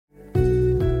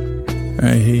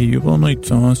I hate you all night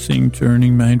tossing,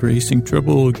 turning, mind racing,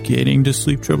 trouble getting to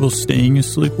sleep, trouble staying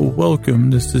asleep. Well, welcome.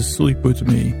 This is Sleep With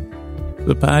Me,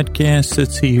 the podcast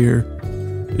that's here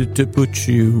to put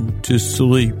you to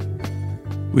sleep.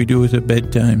 We do it a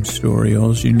bedtime story.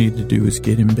 All you need to do is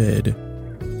get in bed,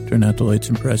 turn out the lights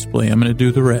and press play. I'm going to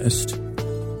do the rest.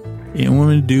 And what I'm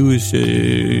going to do is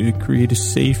create a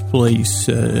safe place,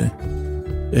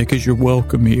 because you're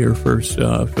welcome here, first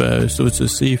off. So it's a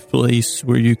safe place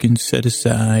where you can set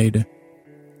aside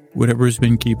whatever's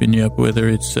been keeping you up, whether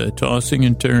it's tossing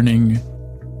and turning,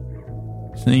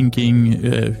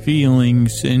 thinking, feeling,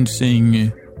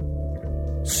 sensing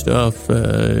stuff,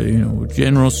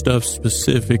 general stuff,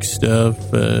 specific stuff,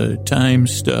 time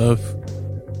stuff,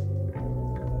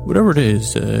 whatever it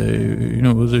is,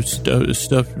 whether it's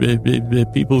stuff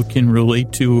that people can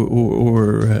relate to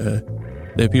or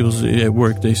that people say at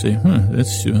work, they say,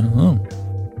 that's, really,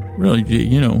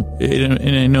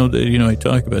 and I know that, I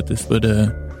talk about this, but,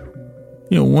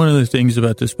 one of the things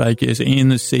about this podcast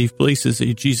and the safe places,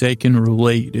 geez, I can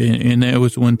relate. And that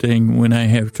was one thing when I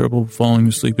have trouble falling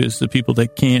asleep is the people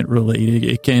that can't relate.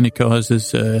 It kind of causes,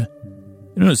 is that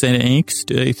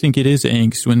angst? I think it is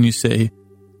angst when you say,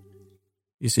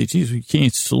 geez, we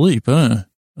can't sleep, huh?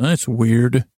 That's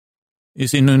weird. You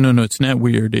say, no, it's not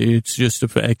weird. It's just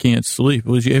if I can't sleep.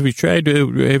 Have you tried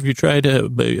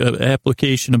a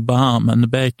application of balm on the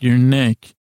back of your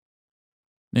neck?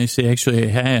 And I say, actually, I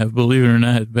have. Believe it or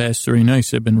not, the past 3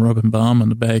 nights I've been rubbing balm on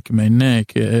the back of my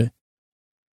neck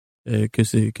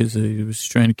because I was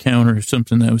trying to counter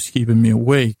something that was keeping me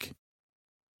awake.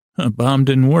 Balm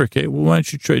didn't work. Hey, well, why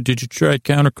don't you try? Did you try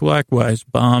counterclockwise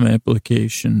balm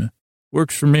application?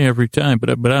 Works for me every time, but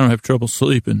I don't have trouble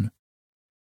sleeping.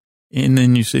 And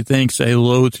then you say, thanks, I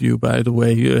loathe you, by the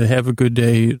way. Have a good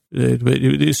day.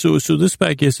 So this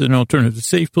podcast is an alternative. The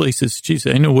safe place is, geez,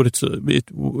 I know what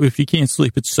if you can't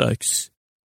sleep, it sucks.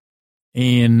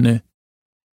 And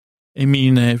I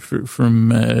mean that from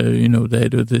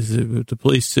the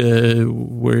place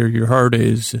where your heart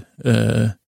is.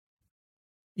 And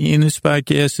this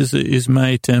podcast is my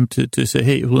attempt to say,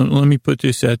 hey, let me put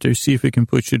this out there, see if it can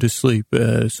put you to sleep.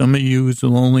 Some of you use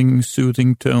lulling,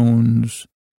 soothing tones,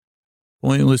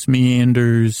 pointless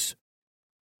meanders,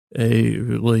 a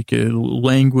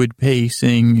languid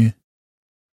pacing,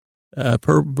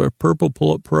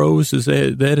 purple prose. Is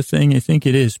that a thing? I think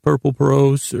it is. Purple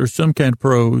prose or some kind of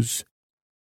prose.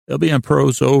 They'll be on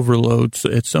prose overload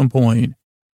at some point.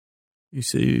 You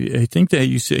see, I think that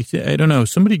you say, I don't know.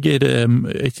 Somebody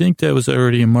I think that was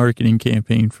already a marketing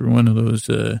campaign for one of those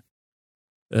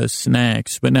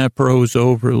snacks, but not prose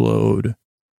overload.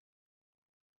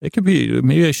 It could be,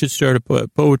 maybe I should start a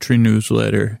poetry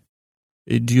newsletter.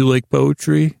 Do you like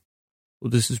poetry? Well,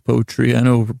 this is poetry. I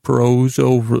know prose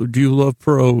over. Do you love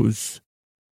prose?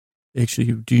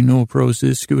 Actually, do you know what prose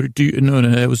is, Scooter? No,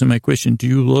 that wasn't my question. Do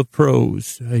you love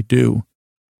prose? I do.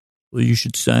 Well, you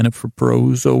should sign up for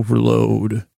Prose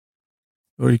Overload.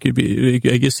 Or it could be,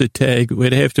 I guess the tag,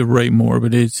 I'd have to write more,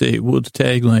 but it'd say, the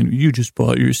tagline, you just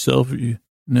bought yourself.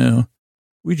 No,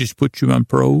 we just put you on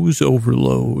Prose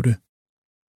Overload.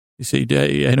 You say,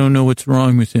 I don't know what's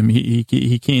wrong with him.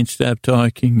 He can't stop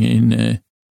talking, and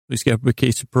he's got a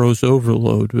case of prose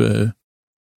overload.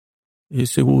 You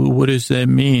say, well, what does that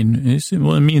mean? And he said,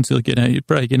 well, it means he'll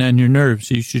probably get on your nerves.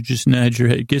 You should just nod your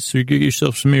head. Get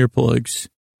yourself some earplugs.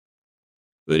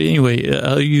 But anyway,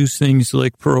 I'll use things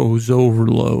like prose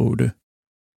overload.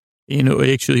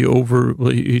 Actually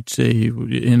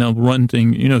and I'll run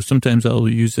things, sometimes I'll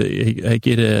use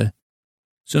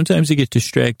sometimes I get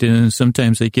distracted, and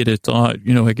sometimes I get a thought,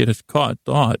 I get a caught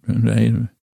thought, and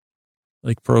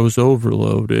like prose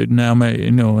overload. Now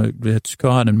that's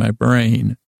caught in my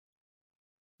brain.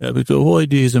 But the whole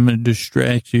idea is I'm going to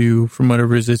distract you from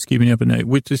whatever it is that's keeping you up at night.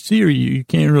 With the theory, you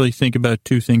can't really think about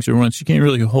two things at once. You can't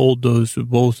really hold those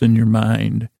both in your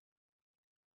mind.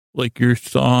 Like your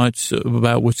thoughts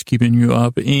about what's keeping you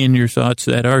up and your thoughts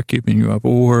that are keeping you up,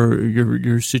 or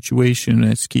your situation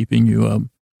that's keeping you up.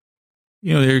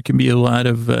 There can be a lot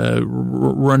of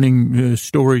running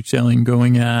storytelling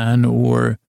going on,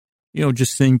 or,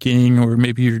 just thinking, or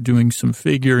maybe you're doing some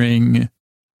figuring,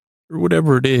 or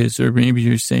whatever it is, or maybe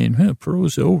you're saying,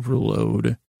 prose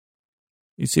overload.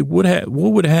 You say, what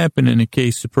would happen in a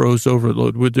case of prose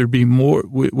overload? Would there be more?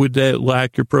 Would that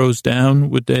lock your prose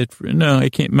down? No, I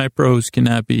can't. My prose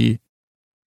cannot be,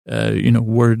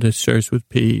 word that starts with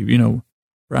P.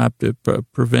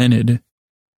 Prevented.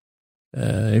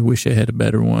 I wish I had a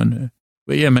better one,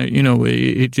 but yeah, I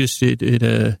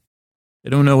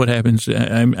don't know what happens.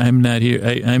 I'm not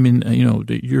here. I'm in.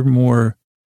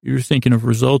 You're thinking of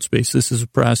results based. This is a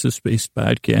process based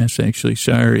podcast. Actually,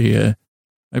 sorry.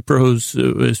 My prose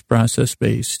is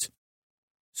process-based.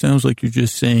 Sounds like you're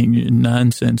just saying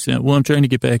nonsense. Well, I'm trying to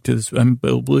get back to this.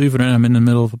 Believe it or not, I'm in the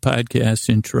middle of a podcast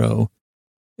intro.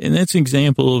 And that's an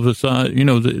example of a thought,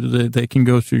 that can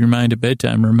go through your mind at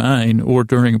bedtime or mine or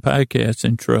during a podcast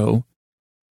intro.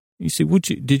 You say,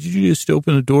 did you just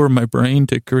open the door of my brain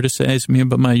to criticize me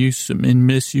about my use and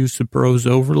misuse of prose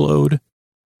overload?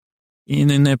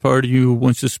 And then that part of you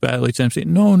wants to spotlight. I'm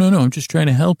saying, no, I'm just trying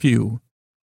to help you,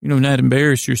 not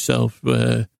embarrass yourself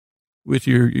with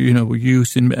your,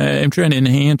 use. And I'm trying to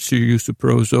enhance your use of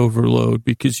prose overload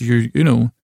because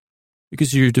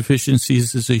because of your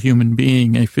deficiencies as a human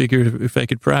being. I figured if I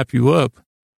could prop you up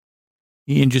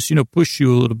and just, push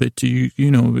you a little bit to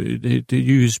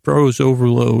use prose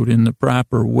overload in the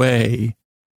proper way,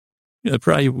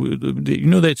 probably,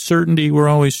 that certainty we're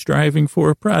always striving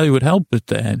for probably would help with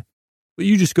that. But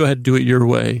you just go ahead and do it your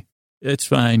way. That's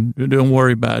fine. Don't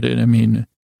worry about it. I mean,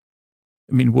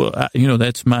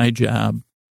 that's my job.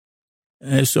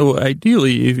 So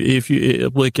ideally, if you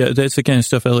that's the kind of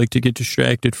stuff I like to get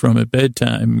distracted from at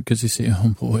bedtime because they say,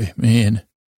 "Oh boy, man,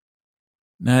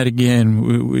 not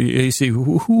again." They say,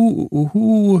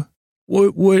 what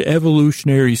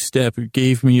evolutionary step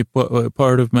gave me a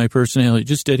part of my personality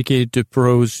just dedicated to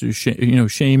prose,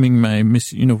 shaming my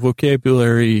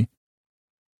vocabulary?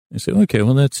 I say, okay,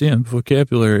 well that's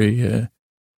vocabulary.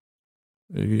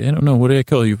 I don't know, what do I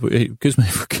call you? Because my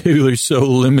vocabulary is so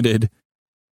limited.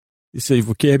 You say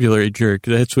vocabulary jerk.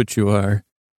 That's what you are.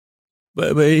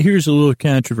 But here's a little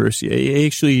controversy. I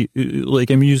actually,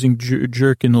 I'm using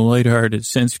jerk in a lighthearted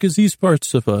sense because these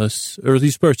parts of us, or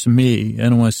these parts of me, I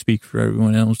don't want to speak for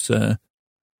everyone else.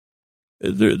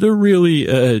 They're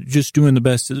really just doing the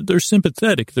best. They're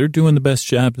sympathetic. They're doing the best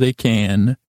job they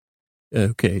can.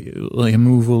 Okay,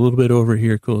 move a little bit over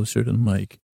here closer to the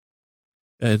mic.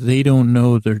 They don't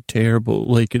know they're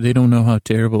terrible. They don't know how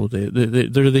terrible they're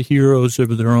the heroes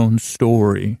of their own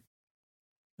story.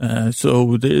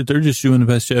 So they're just doing the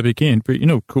best job they can,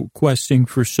 questing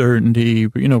for certainty,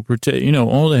 protect,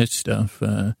 all that stuff.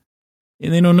 And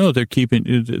they don't know they're keeping,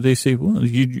 they say, well,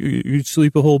 you'd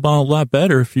sleep a whole lot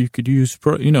better if you could use,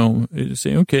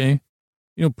 say, okay,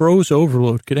 prose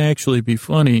overload could actually be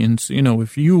funny. And,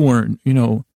 if you weren't,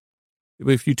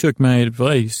 if you took my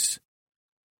advice,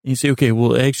 you say, okay,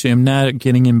 well, actually, I'm not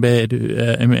getting in bed.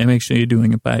 I'm actually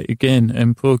doing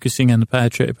I'm focusing on the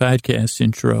podcast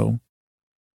intro.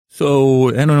 So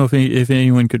I don't know if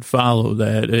anyone could follow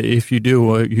that. If you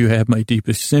do, you have my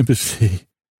deepest sympathy.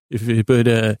 But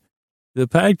the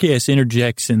podcast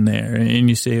interjects in there and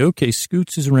you say, okay,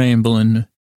 Scoots is rambling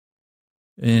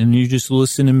and you just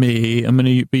listen to me. I'm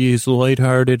going to be as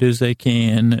lighthearted as I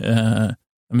can.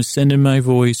 I'm sending my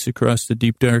voice across the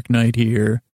deep, dark night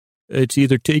here. It's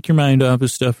either take your mind off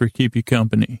of stuff or keep you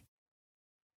company.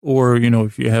 Or,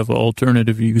 if you have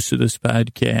alternative use of this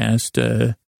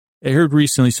podcast, I heard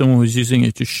recently someone was using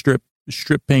it to strip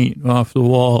paint off the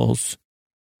walls.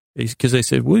 Because I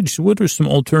said, what are some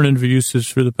alternative uses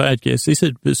for the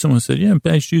podcast? Someone said, yeah,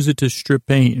 I should use it to strip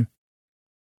paint.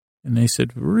 And they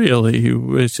said, really?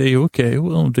 I say, okay,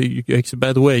 well, I said,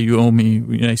 by the way, you owe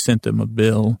me. I sent them a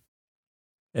bill.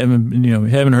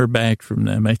 Haven't heard back from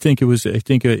them. I think it was a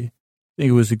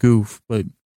goof, but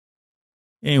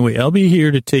anyway, I'll be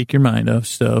here to take your mind off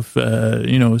stuff.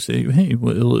 Say, hey,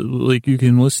 you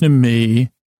can listen to me.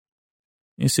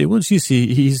 And say, well, you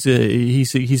see,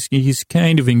 he's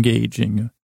kind of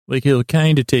engaging. He'll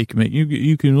kind of take me.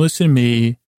 You can listen to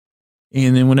me,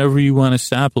 and then whenever you want to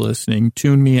stop listening,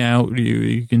 tune me out.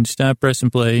 You can stop, press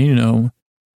and play.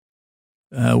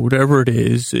 Whatever it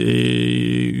is,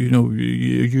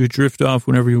 you drift off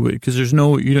whenever you would, because there's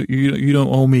you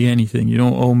don't owe me anything. You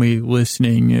don't owe me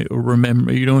listening or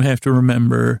remember. You don't have to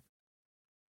remember.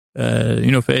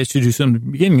 If I asked you to do something at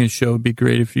the beginning of the show, it'd be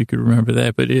great if you could remember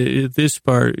that. But this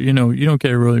part, you don't get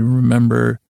to really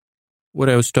remember what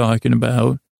I was talking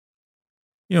about.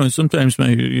 And sometimes my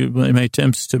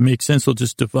attempts to make sense will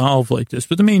just devolve like this.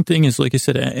 But the main thing is, like I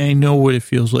said, I know what it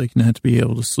feels like not to be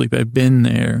able to sleep. I've been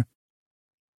there.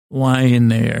 Lying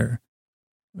there,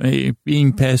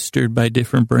 being pestered by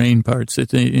different brain parts that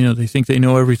they think they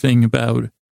know everything about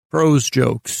prose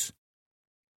jokes,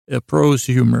 prose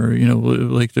humor,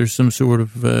 like there's some sort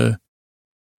of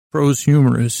prose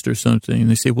humorist or something. And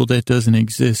they say, well, that doesn't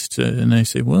exist. And I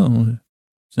say, well,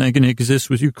 it's not going to exist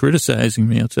with you criticizing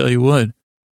me. I'll tell you what,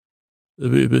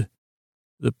 the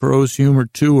prose humor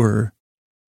tour.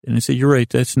 And I say, you're right,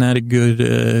 that's not a good,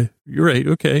 you're right,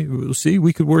 okay, we'll see,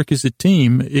 we could work as a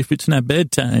team. If it's not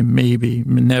bedtime, maybe,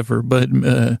 never, but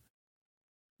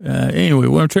anyway,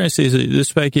 what I'm trying to say is that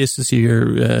this podcast is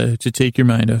here to take your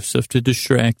mind off stuff, to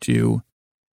distract you,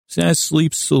 It's not a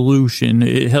sleep solution.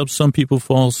 It helps some people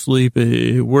fall asleep.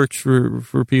 It works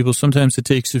for people. Sometimes it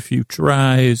takes a few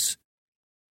tries.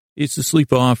 It's a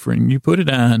sleep offering. You put it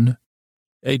on.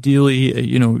 Ideally,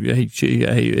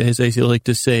 as I like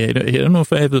to say, I don't know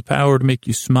if I have the power to make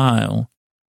you smile,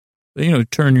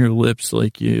 but, turn your lips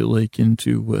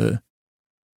into,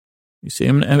 you say,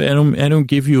 I don't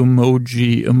give you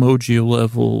emoji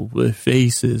level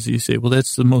faces. You say, well,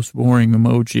 that's the most boring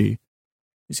emoji.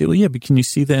 You say, well, yeah, but can you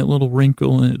see that little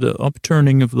wrinkle in the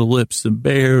upturning of the lips,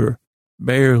 the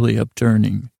barely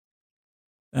upturning?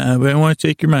 But I want to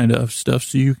take your mind off stuff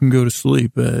so you can go to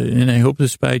sleep. And I hope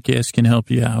this podcast can help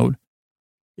you out.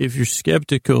 If you're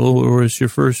skeptical or it's your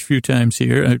first few times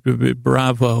here,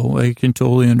 bravo. I can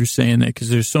totally understand that because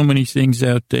there's so many things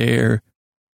out there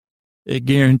that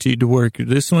guaranteed to work.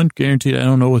 This one, guaranteed, I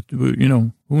don't know what,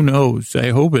 who knows?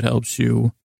 I hope it helps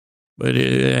you. But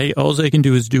all I can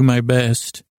do is do my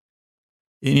best.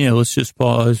 And yeah, let's just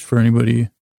pause for anybody.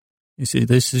 You say,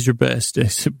 this is your best. I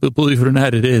said, but believe it or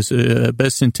not, it is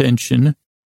best intention.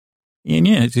 And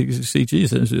yeah, see,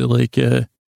 Jesus, this is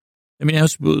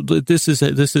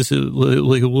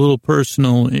like a little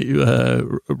personal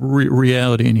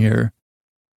reality in here.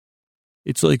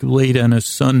 It's like late on a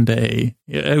Sunday.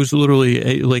 I was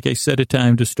literally, I set a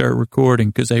time to start recording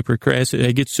because I procrastinate.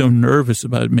 I get so nervous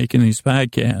about making these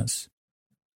podcasts.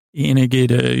 And I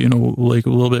get, a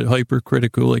little bit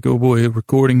hypercritical, like, oh boy, the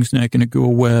recording's not going to go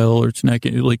well, or it's not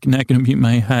going to meet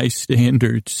my high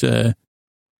standards. But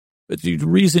the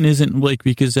reason isn't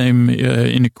because I'm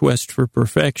in a quest for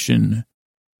perfection.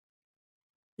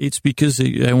 It's because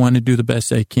I want to do the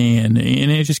best I can.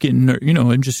 And I just get,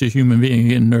 I'm just a human being. I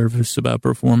get nervous about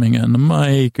performing on the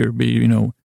mic or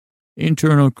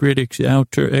internal critics,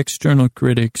 external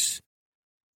critics.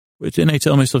 But then I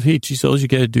tell myself, hey, geez, all you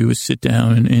got to do is sit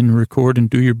down and record and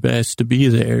do your best to be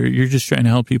there. You're just trying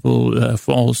to help people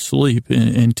fall asleep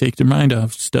and take their mind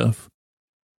off stuff.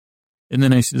 And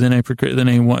then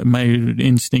my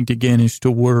instinct again is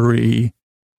to worry.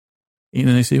 And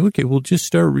then I say, okay, we'll just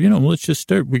start, let's just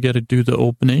start. We got to do the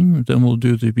opening, then we'll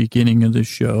do the beginning of the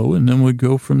show, and then we'll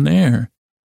go from there.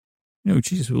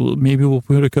 Maybe we'll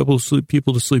put a couple of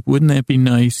people to sleep. Wouldn't that be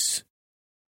nice?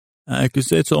 Because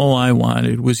that's all I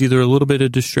wanted was either a little bit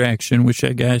of distraction, which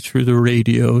I got through the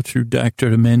radio, through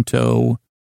Dr. Demento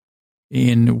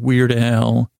and Weird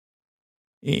Al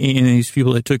and these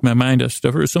people that took my mind off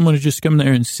stuff, or someone to just come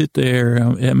there and sit there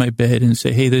at my bed and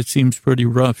say, hey, that seems pretty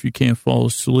rough. You can't fall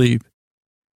asleep.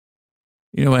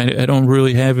 I don't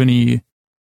really have any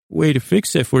way to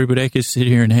fix that for you, but I could sit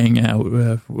here and hang out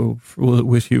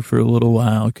with you for a little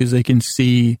while because I can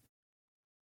see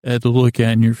the look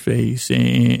on your face,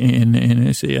 and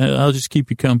I say, I'll just keep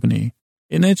you company.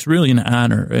 And that's really an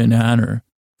honor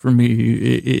for me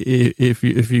if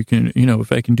you can,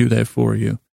 if I can do that for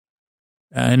you.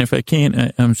 And if I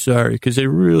can't, I'm sorry, because I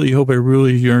really hope I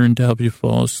really yearn to help you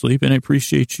fall asleep, and I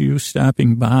appreciate you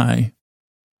stopping by.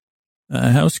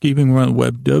 Housekeeping, we're on the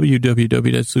web,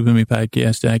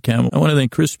 www.sleepwithmepodcast.com. I want to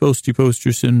thank Chris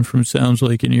Posterson from Sounds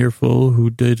Like an Earful, who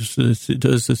does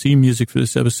the theme music for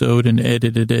this episode and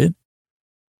edited it.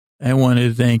 I want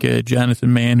to thank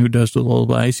Jonathan Mann, who does the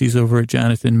lullabies. He's over at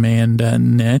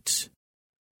jonathanmann.net.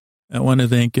 I want to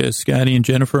thank Scotty and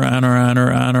Jennifer on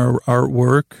our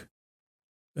artwork.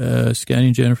 Scotty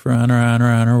and Jennifer on our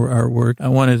artwork. I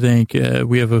want to thank,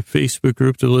 we have a Facebook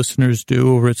group the listeners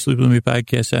do over at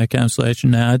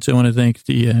sleepwithmepodcast.com/nods. I want to thank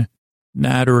the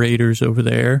moderators over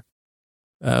there,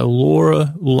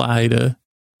 Laura, Lida,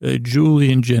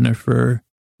 Julie and Jennifer,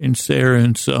 and Sarah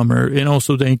and Summer. And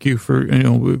also thank you for,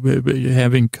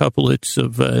 having couplets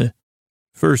of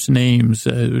first names.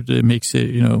 That makes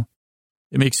it,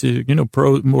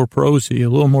 more prosy, a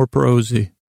little more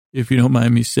prosy, if you don't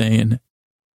mind me saying.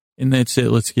 And that's it.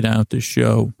 Let's get out the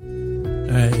show.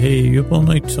 Hey, up all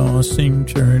night tossing,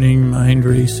 turning, mind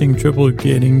racing, trouble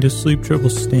getting to sleep,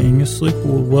 trouble staying asleep.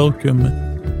 Well, welcome.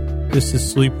 This is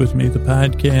Sleep With Me, the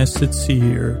podcast that's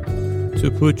here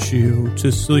to put you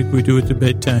to sleep. We do it the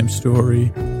bedtime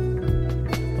story.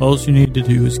 All you need to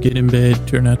do is get in bed,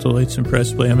 turn out the lights, and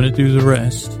press play. I'm going to do the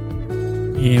rest.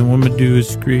 And what I'm going to do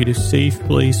is create a safe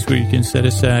place where you can set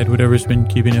aside whatever's been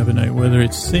keeping you up at night, whether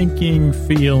it's thinking,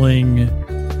 feeling,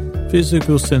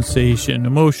 physical sensation,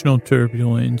 emotional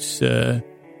turbulence,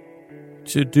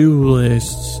 to-do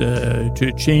lists,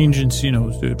 to change in,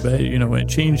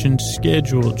 change in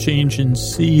schedule, change in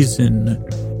season,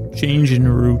 change in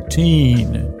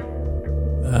routine,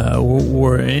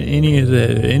 or any of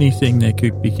that, anything that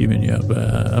could be keeping you up.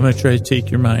 I'm going to try to take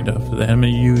your mind off of that. I'm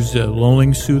going to use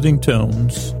lulling, soothing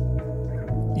tones.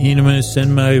 And I'm going to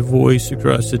send my voice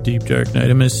across the deep, dark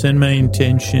night. I'm going to send my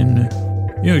intention,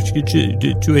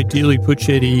 to ideally put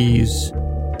you at ease.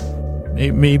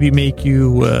 Maybe make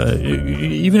you,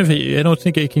 even if I don't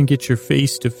think I can get your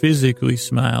face to physically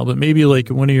smile, but maybe like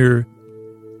one of your,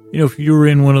 if you were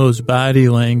in one of those body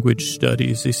language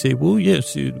studies, they say, well,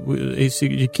 yes, they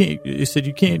said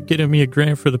you can't get me a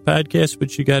grant for the podcast,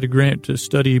 but you got a grant to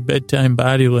study bedtime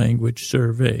body language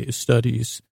survey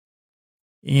studies.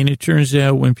 And it turns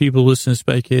out when people listen to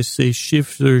this podcast, they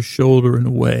shift their shoulder in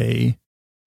a way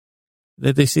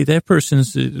that they say that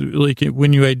person's, like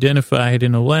when you identify it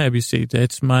in a lab, you say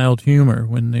that's mild humor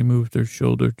when they move their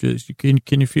shoulder.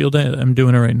 Can you feel that? I'm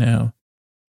doing it right now.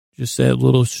 Just that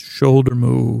little shoulder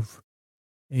move.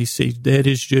 And you say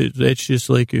that's just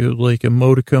like a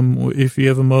modicum. If you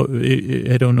have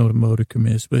I don't know what a modicum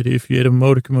is, but if you had a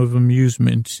modicum of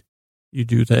amusement, you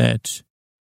do that.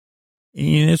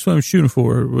 And that's what I'm shooting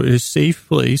for, a safe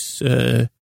place.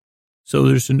 So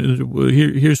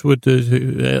here's what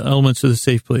the elements of the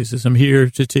safe place is. I'm here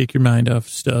to take your mind off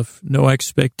stuff. No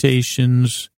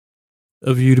expectations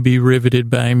of you to be riveted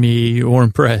by me or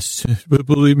impressed. But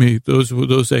believe me,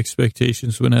 those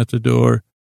expectations went out the door.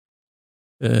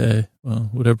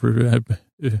 Whatever,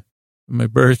 my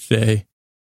birthday.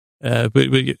 But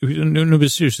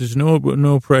seriously, there's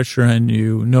no pressure on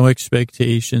you, no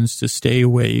expectations to stay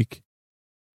awake.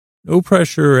 No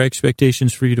pressure or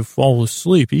expectations for you to fall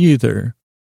asleep either.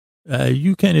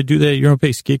 You kind of do that at your own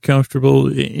pace. Get comfortable.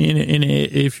 And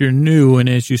if you're new and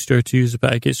as you start to use the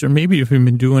podcast, or maybe if you've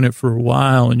been doing it for a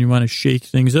while and you want to shake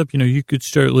things up, you could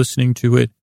start listening to it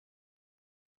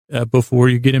before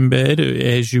you get in bed,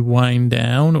 as you wind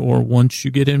down, or once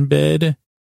you get in bed.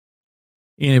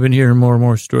 And I've been hearing more and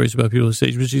more stories about people that say,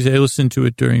 I listen to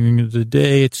it during the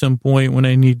day at some point when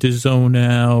I need to zone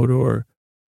out, or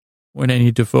when I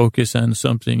need to focus on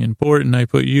something important. I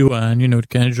put you on, to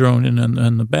kind of drone in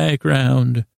on the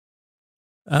background.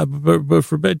 But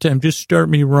for bedtime, just start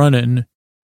me running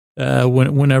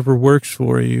whenever works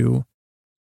for you.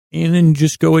 And then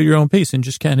just go at your own pace and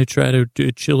just kind of try to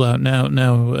chill out.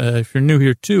 Now, if you're new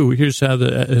here too, here's how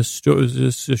this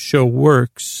show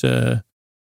works.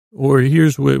 Or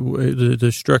here's what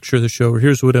the structure of the show, or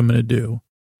here's what I'm going to do.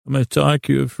 I'm going to talk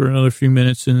to you for another few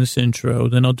minutes in this intro.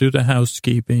 Then I'll do the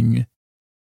housekeeping,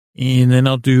 and then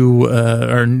I'll do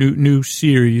our new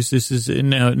series. This is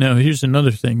now. Here's another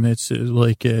thing that's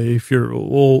if you're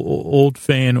old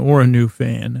fan or a new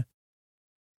fan,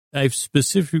 I've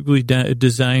specifically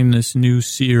designed this new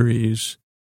series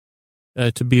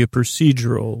to be a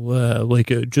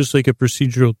procedural, just like a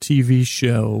procedural TV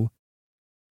show,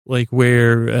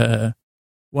 where.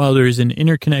 While there is an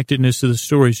interconnectedness to the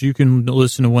stories, you can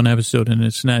listen to one episode and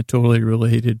it's not totally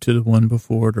related to the one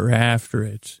before it or after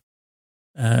it.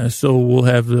 So we'll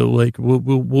have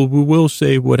we'll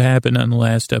say what happened on the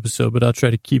last episode, but I'll try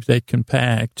to keep that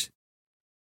compact.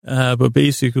 But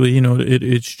basically,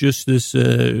 it's just this,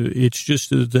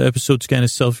 the episode's kind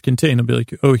of self-contained. I'll be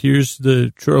like, oh, here's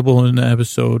the trouble in the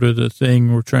episode or the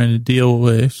thing we're trying to deal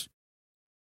with.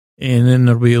 And then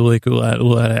there'll be a lot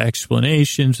of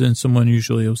explanations, and someone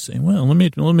usually will say, "Well, let me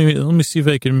see if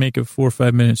I can make a 4 or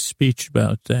 5 minute speech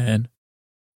about that."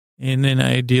 And then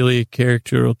ideally, a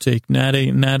character will take not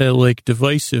a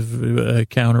divisive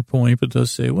counterpoint, but they'll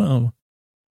say, "Well,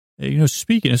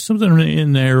 speaking of something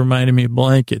in there reminded me of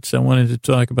blankets. I wanted to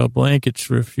talk about blankets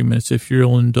for a few minutes, if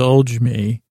you'll indulge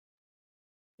me."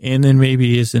 And then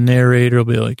maybe as a narrator, will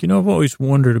be like, "I've always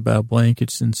wondered about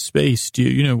blankets in space. Do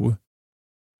you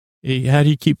how do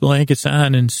you keep blankets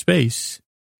on in space?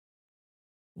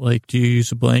 Do you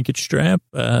use a blanket strap?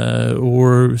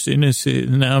 Or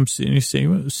now I'm saying,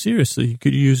 well, seriously, you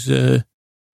could use, those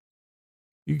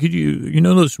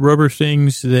rubber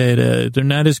things that, they're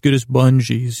not as good as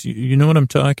bungees. You know what I'm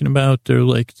talking about? They're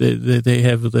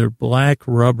they're black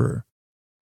rubber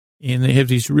and they have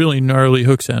these really gnarly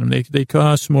hooks on them. They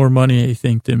cost more money, I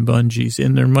think, than bungees,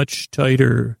 and they're much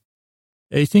tighter.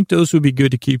 I think those would be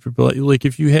good to keep your butt.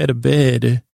 If you had a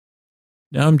bed,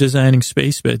 now I'm designing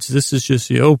space beds. This is just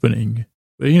the opening.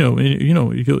 But,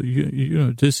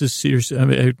 this is serious.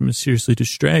 I'm seriously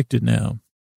distracted now.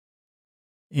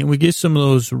 And we get some of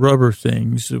those rubber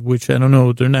things, which I don't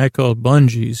know, they're not called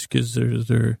bungees because they're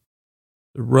the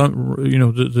rubber,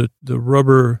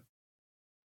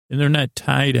 and they're not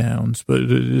tie downs, but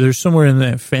they're somewhere in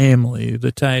that family,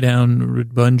 the tie down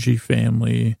bungee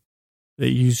family. They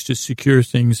used to secure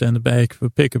things on the back of a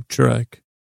pickup truck.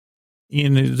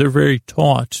 And they're very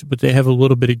taut, but they have a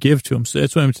little bit of give to them. So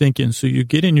that's what I'm thinking. So you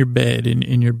get in your bed,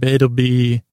 and your bed will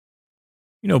be,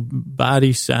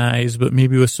 body size, but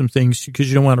maybe with some things, because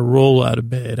you don't want to roll out of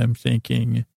bed, I'm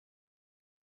thinking.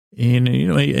 And,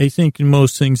 I think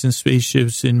most things in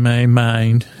spaceships in my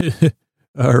mind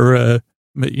are,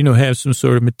 have some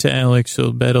sort of metallic, so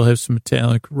the bed will have some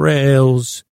metallic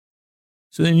rails.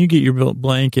 So then you get your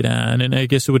blanket on, and I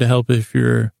guess it would help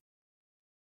because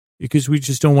we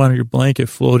just don't want your blanket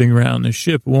floating around the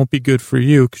ship. It won't be good for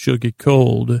you because you'll get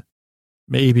cold.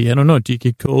 Maybe. I don't know. Do you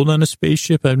get cold on a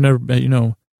spaceship? I've never,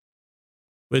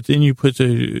 but then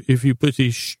if you put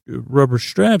these rubber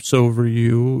straps over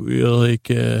you,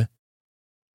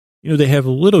 they have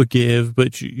a little give,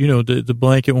 but the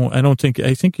blanket won't,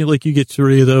 I think like you get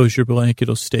 3 of those, your blanket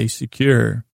will stay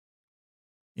secure.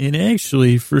 And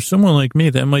actually, for someone like me,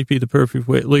 that might be the perfect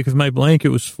way. Like if my blanket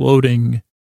was floating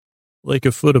like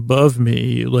a foot above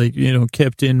me,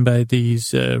 kept in by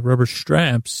these rubber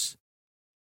straps,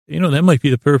 that might be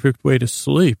the perfect way to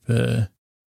sleep. And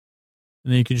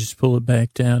then you can just pull it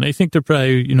back down. I think they're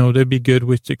probably, they'd be good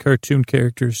with the cartoon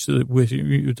characters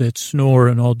that snore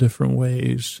in all different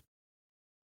ways.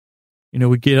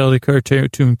 We get all the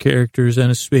cartoon characters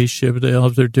on a spaceship. They all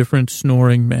have their different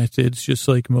snoring methods, just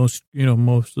like most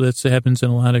that happens in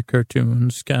a lot of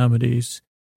cartoons, comedies.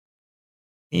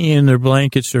 And their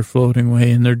blankets are floating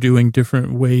away, and they're doing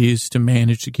different ways to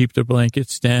manage to keep their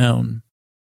blankets down.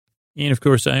 And of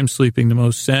course, I'm sleeping the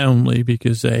most soundly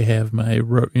because I have my,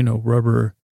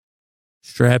 rubber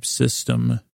strap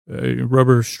system,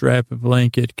 rubber strap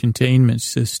blanket containment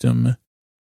system.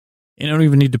 And I don't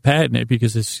even need to patent it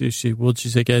because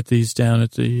I got these down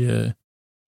at the,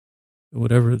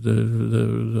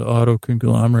 the auto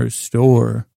conglomerate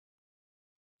store.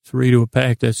 3 to a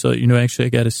pack. That's, actually I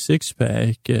got a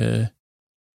 6-pack.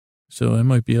 So I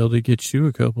might be able to get you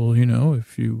a couple,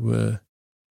 if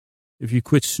you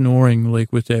quit snoring,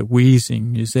 like with that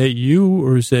wheezing. Is that you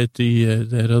or is that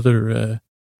that other,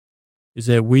 is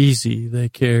that Wheezy,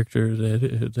 that character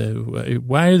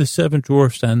why are the 7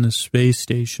 dwarfs on the space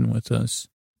station with us?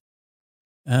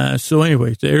 So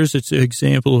anyway, there's an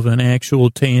example of an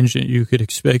actual tangent you could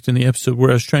expect in the episode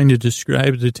where I was trying to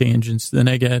describe the tangents. Then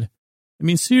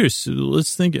seriously,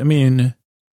 let's think,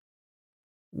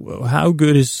 how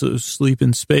good is sleep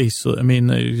in space?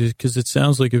 Because it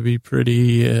sounds like it'd be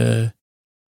pretty, it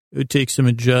would take some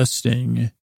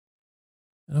adjusting.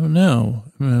 I don't know.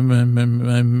 I'm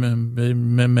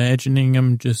imagining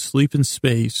I'm just sleep in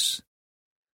space.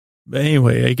 But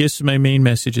anyway, I guess my main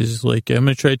message is I'm going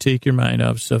to try to take your mind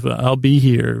off stuff. I'll be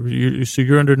here. So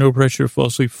you're under no pressure to fall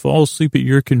asleep. Fall asleep at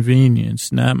your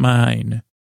convenience, not mine.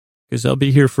 Because I'll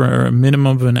be here for a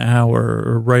minimum of an hour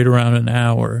or right around an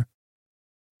hour.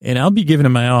 And I'll be giving it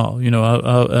my all.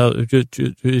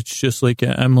 It's just like,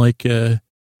 I'm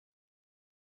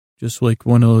just like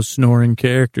one of those snoring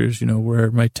characters,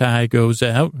 where my tie goes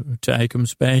out, tie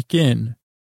comes back in.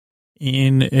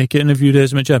 And I kind of view it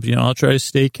as my job. I'll try to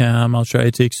stay calm. I'll try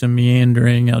to take some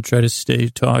meandering. I'll try to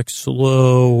talk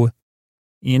slow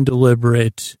and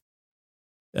deliberate.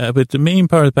 But the main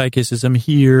part of the podcast is I'm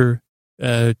here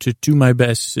to do my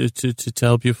best to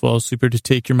help you fall asleep or to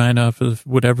take your mind off of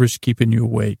whatever's keeping you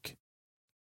awake.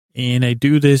 And I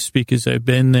do this because I've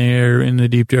been there in the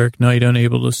deep dark night,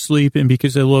 unable to sleep, and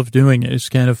because I love doing it. It's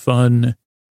kind of fun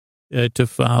to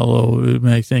follow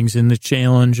my things in the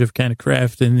challenge of kind of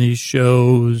crafting these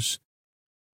shows.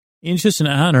 And it's just an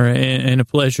honor and a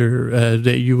pleasure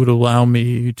that you would allow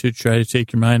me to try to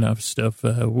take your mind off stuff.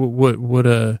 What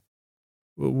a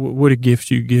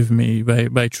gift you give me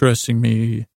by trusting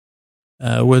me.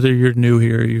 Whether you're new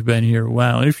here or you've been here a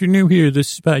while. And if you're new here,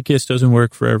 this podcast doesn't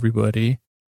work for everybody.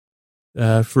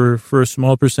 For a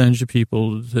small percentage of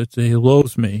people that they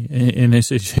loathe me. And they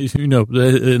say, and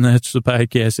that's the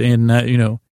podcast. And not,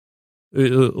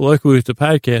 luckily with the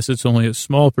podcast, it's only a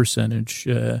small percentage.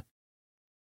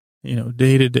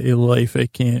 Day-to-day life, I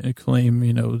can't claim,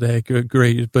 that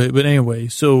great. But anyway,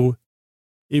 so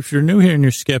if you're new here and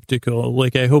you're skeptical,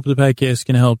 I hope the podcast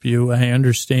can help you. I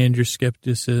understand your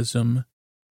skepticism.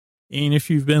 And if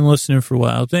you've been listening for a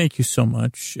while, thank you so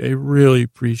much. I really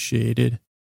appreciate it.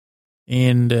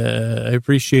 And I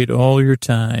appreciate all your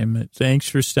time. Thanks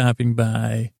for stopping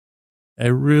by. I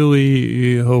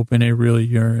really hope and I really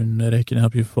yearn that I can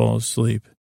help you fall asleep.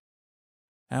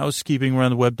 Housekeeping, we're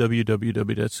on the web,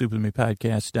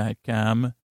 www.sleepwithmepodcast.com.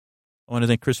 I want to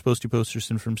thank Chris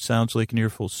Posterson from Sounds Like an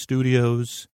Earful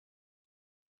Studios.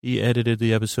 He edited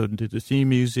the episode and did the theme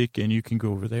music, and you can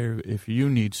go over there if you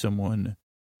need someone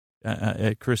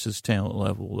at Chris's talent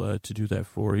level to do that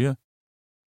for you.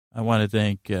 I want to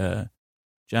thank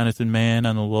Jonathan Mann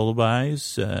on the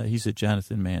lullabies. He's at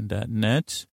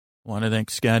jonathanmann.net. I want to thank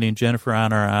Scotty and Jennifer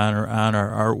on our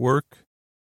artwork.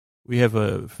 We have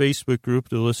a Facebook group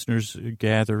the listeners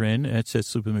gather in. It's at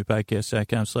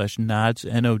sleepwithmepodcast.com/nods,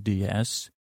 NODS.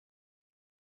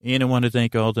 And I want to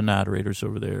thank all the moderators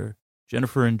over there,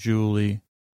 Jennifer and Julie,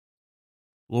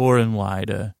 Laura and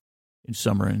Lyda, and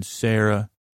Summer and Sarah.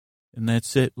 And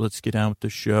that's it. Let's get on with the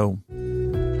show.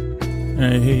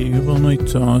 Hey, you have all night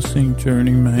tossing,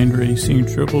 turning, mind racing,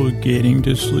 trouble getting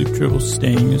to sleep, trouble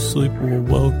staying asleep? Well,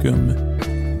 welcome.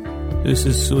 This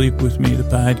is Sleep With Me, the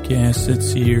podcast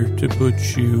that's here to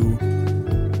put you...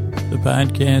 The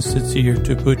podcast that's here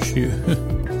to put you...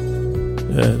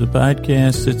 the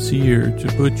podcast that's here to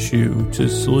put you to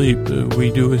sleep.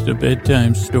 We do it a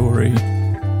bedtime story.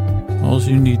 All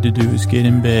you need to do is get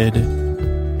in bed,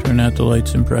 turn out the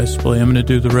lights and press play. I'm going to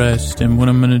do the rest. And what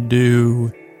I'm going to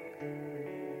do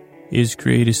is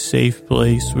create a safe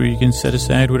place where you can set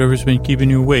aside whatever's been keeping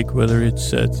you awake, whether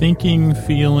it's thinking,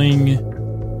 feeling,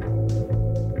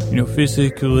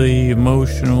 physically,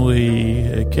 emotionally,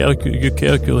 you're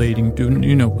calculating.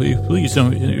 Please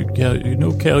don't,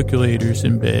 no calculators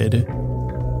in bed.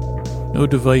 No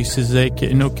devices that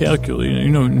no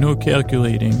calculating.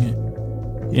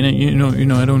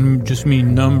 I don't just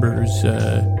mean numbers.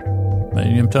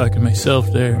 I'm talking to myself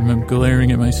there. I'm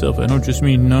glaring at myself. I don't just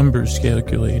mean numbers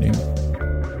calculating.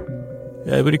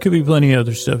 But it could be plenty of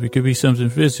other stuff. It could be something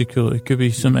physical. It could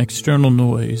be some external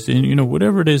noise. And,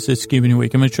 whatever it is that's keeping you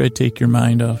awake, I'm going to try to take your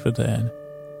mind off of that.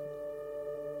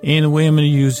 And the way I'm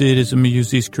going to use it is I'm going to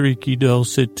use these creaky,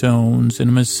 dulcet tones, and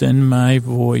I'm going to send my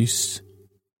voice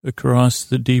across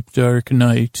the deep, dark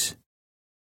night.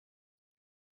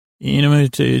 And I'm going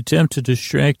to attempt to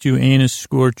distract you and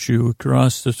escort you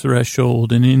across the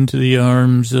threshold and into the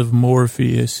arms of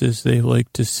Morpheus, as they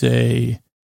like to say.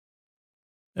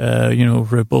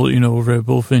 Over at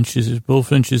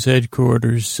Bullfinch's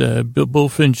headquarters,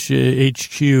 Bullfinch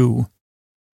HQ,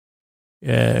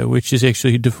 which is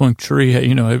actually a defunct tree.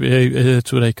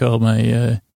 That's what I call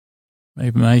my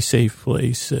safe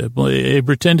place. I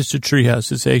pretend it's a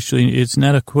treehouse. It's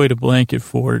not quite a blanket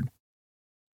fort.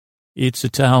 It's a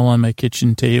towel on my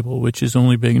kitchen table, which is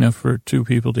only big enough for 2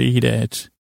 people to eat at.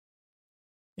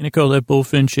 And I call that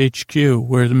Bullfinch HQ,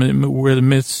 where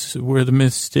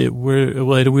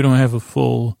we don't have a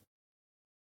full,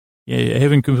 I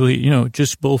haven't complete,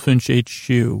 just Bullfinch HQ.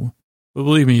 But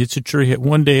believe me, it's a tree.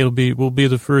 One day we'll be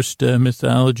the first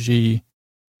mythology.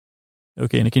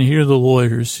 Okay, and I can hear the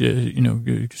lawyers,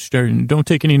 starting. Don't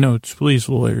take any notes, please,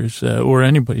 lawyers, or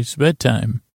anybody. It's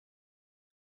bedtime.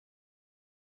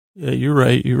 Yeah, you're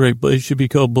right. But it should be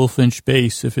called Bullfinch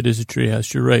Base if it is a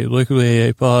treehouse. You're right. Luckily,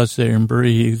 I paused there and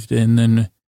breathed, and then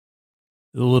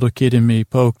the little kid in me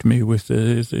poked me with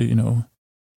a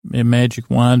magic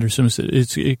wand or something.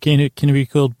 Can it be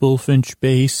called Bullfinch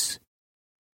Base?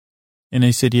 And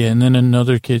I said, yeah. And then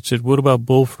another kid said, what about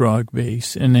Bullfrog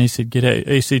Base? And I said, get out.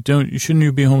 I said, shouldn't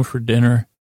you be home for dinner?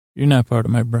 You're not part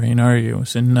of my brain, are you? I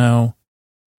said, no.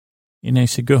 And I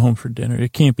said, go home for dinner.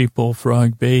 It can't be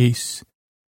Bullfrog Base.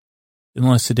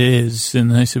 Unless it is.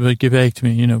 And I said, but get back to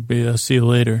me, I'll see you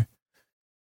later.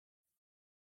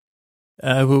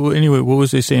 But anyway, what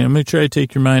was I saying? I'm going to try to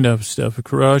take your mind off stuff,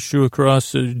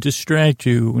 distract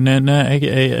you.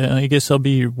 I guess I'll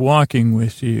be walking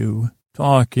with you,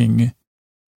 talking,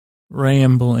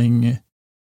 rambling,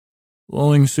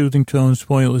 lulling, soothing tones,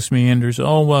 pointless meanders,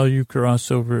 all while you cross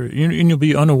over. And you'll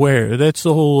be unaware. That's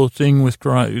the whole thing with,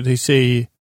 they say,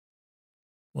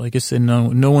 well, I guess no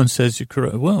one says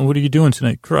well, what are you doing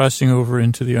tonight? Crossing over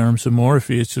into the arms of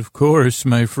Morpheus, of course,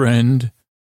 my friend.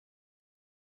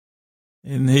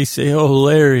 And they say, oh,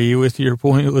 Larry, with your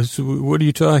pointless, what are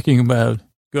you talking about?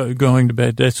 Going to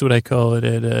bed. That's what I call it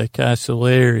at Casa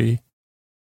Larry.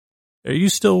 Are you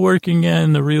still working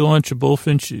on the relaunch of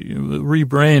Bullfinch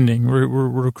rebranding?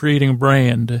 We're creating a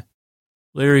brand.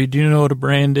 Larry, do you know what a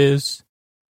brand is?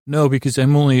 No, because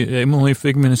I'm only a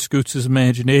figment of Scoots'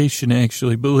 imagination,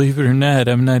 actually. Believe it or not,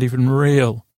 I'm not even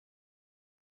real.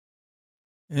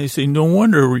 And they say, no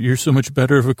wonder you're so much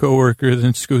better of a coworker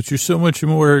than Scoots. You're so much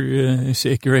more, I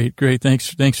say, great.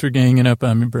 Thanks for ganging up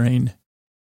on me, brain.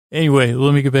 Anyway,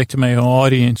 let me get back to my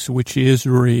audience, which is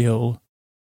real.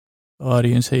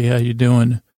 Audience, hey, how you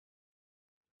doing?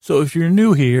 So if you're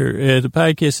new here, the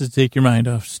podcast is to take your mind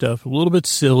off stuff. A little bit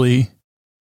silly.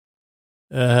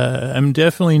 I'm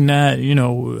definitely not,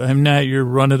 I'm not your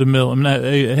run-of-the-mill.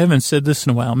 I haven't said this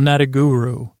in a while. I'm not a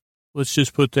guru. Let's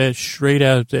just put that straight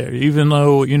out there. Even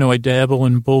though, I dabble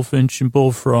in bullfinch and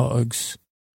bullfrogs.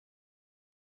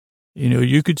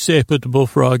 You could say I put the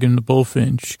bullfrog in the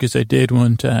bullfinch, because I did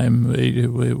one time.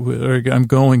 Or I'm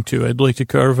going to. I'd like to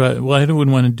carve out. Well, I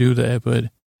wouldn't want to do that,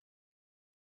 but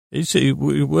they say,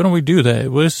 why don't we do that?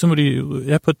 What if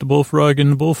I put the bullfrog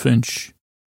in the bullfinch?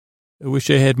 I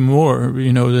wish I had more,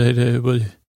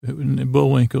 that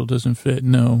Bullwinkle doesn't fit.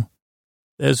 No,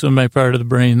 That's my part of the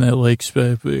brain that likes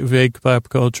vague pop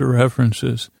culture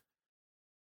references.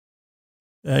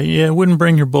 Yeah, I wouldn't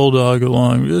bring your bulldog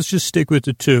along. Let's just stick with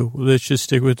the two.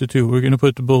 We're going to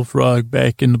put the bullfrog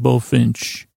back in the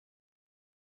bullfinch.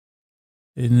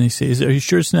 And they say, are you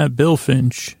sure it's not Bill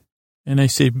Finch? And I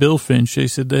say, Bill Finch. They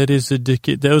said,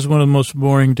 that was one of the most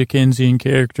boring Dickensian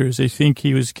characters. I think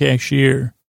he was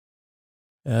cashier.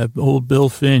 Old Bill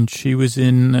Finch. He was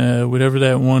in whatever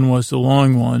that one was, the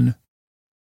long one.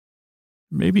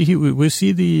 Maybe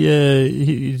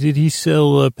did he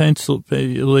sell pencil,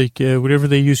 whatever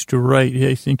they used to write?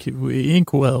 I think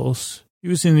inkwells. He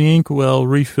was in the inkwell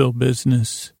refill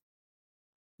business.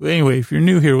 But anyway, if you're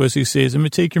new here, what he says, I'm going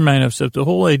to take your mind off stuff. The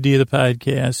whole idea of the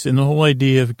podcast and the whole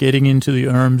idea of getting into the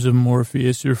arms of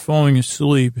Morpheus, you're falling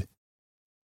asleep,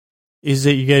 is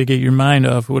that you got to get your mind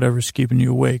off whatever's keeping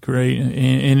you awake, right?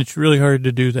 And it's really hard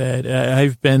to do that.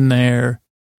 I've been there.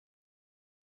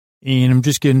 And I'm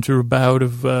just getting through a bout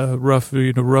of rough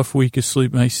week of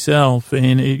sleep myself.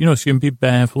 And, it's going to be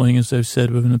baffling, as I've said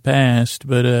in the past.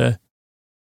 But,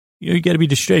 you got to be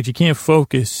distracted. You can't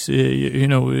focus.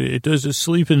 It does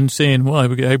sleep and saying,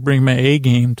 well, I bring my A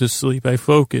game to sleep. I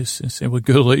focus. And say, well,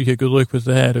 good luck with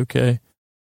that, okay?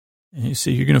 And you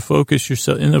say, you're going to focus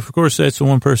yourself. And, of course, that's the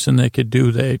one person that could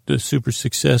do that, the super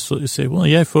successful. You say, well,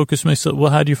 yeah, I focus myself.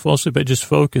 Well, how do you fall asleep? I just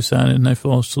focus on it and I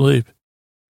fall asleep.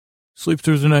 Sleep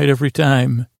through the night every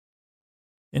time.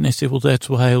 And I say, well, that's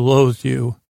why I loathe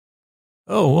you.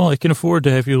 Oh, well, I can afford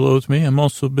to have you loathe me. I'm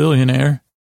also a billionaire.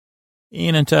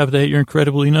 And on top of that, you're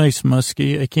incredibly nice,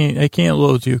 Muskie. I can't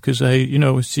loathe you because I,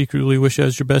 secretly wish I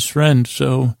was your best friend.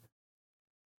 So,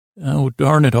 oh,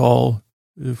 darn it all.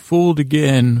 Fooled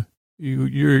again.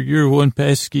 You're one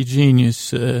pesky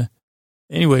genius.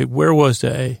 Anyway, where was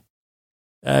I?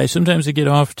 Sometimes I get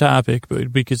off topic,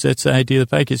 but because that's the idea of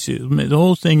the podcast. The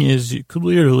whole thing is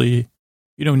clearly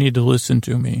you don't need to listen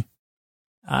to me.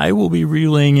 I will be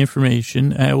relaying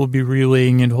information. I will be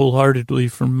relaying it wholeheartedly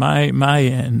from my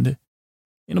end.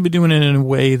 And I'll be doing it in a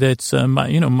way that's,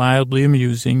 mildly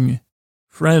amusing,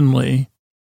 friendly.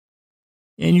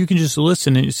 And you can just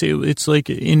listen and you say it's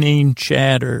like inane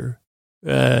chatter.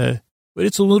 But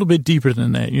it's a little bit deeper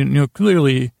than that.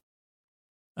 Clearly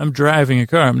I'm driving a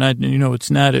car. I'm not, it's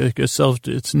not it's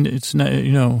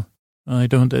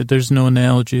not, there's no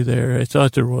analogy there. I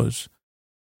thought there was.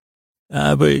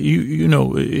 But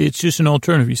it's just an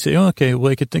alternative. You say, okay,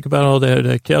 well, I could think about all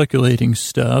that calculating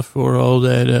stuff or all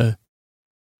that,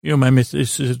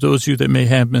 those of you that may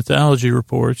have mythology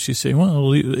reports, you say,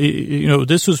 well,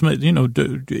 this was my,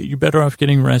 you're better off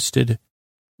getting rested,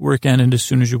 work on it as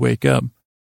soon as you wake up.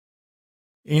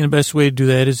 And the best way to do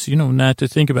that is, not to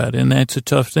think about it. And that's a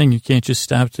tough thing. You can't just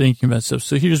stop thinking about stuff.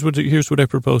 So here's what I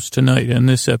propose tonight in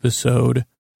this episode.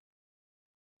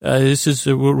 This is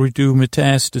what we do,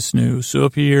 Metastasis News. So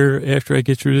up here, after I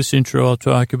get through this intro, I'll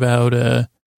talk about,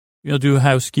 do a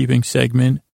housekeeping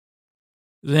segment.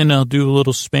 Then I'll do a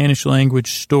little Spanish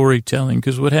language storytelling,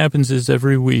 because what happens is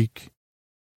every week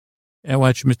I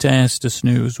watch Metastasis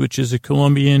News, which is a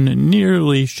Colombian,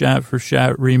 nearly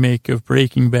shot-for-shot remake of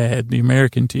Breaking Bad, the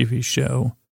American TV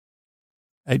show.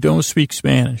 I don't speak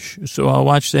Spanish, so I'll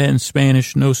watch that in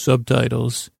Spanish, no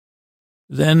subtitles.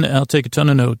 Then I'll take a ton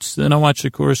of notes. Then I'll watch the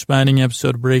corresponding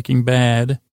episode of Breaking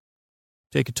Bad,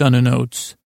 take a ton of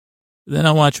notes. Then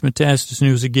I'll watch Metastasis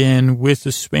News again with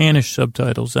the Spanish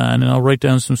subtitles on, and I'll write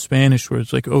down some Spanish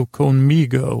words like,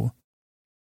 conmigo,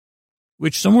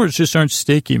 which some words just aren't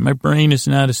sticky. My brain is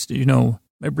not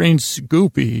my brain's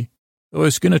goopy. I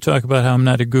was going to talk about how I'm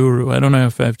not a guru. I don't know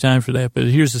if I have time for that, but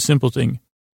here's the simple thing.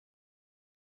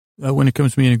 When it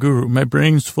comes to being a guru, my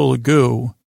brain's full of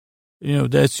goo.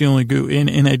 That's the only goo.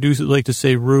 And I do like to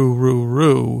say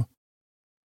roo.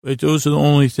 But those are the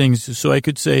only things. So I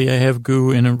could say I have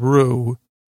goo and a roo,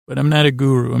 but I'm not a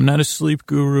guru. I'm not a sleep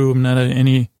guru. I'm not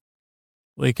even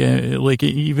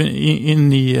in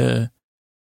the,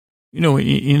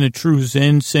 in a true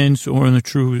Zen sense or in the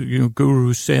true,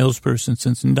 guru salesperson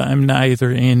sense. And I'm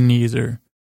neither and neither.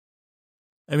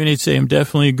 I mean, I'd say I'm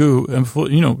definitely a goo. I'm full,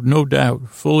 no doubt,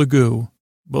 full of goo.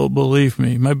 But believe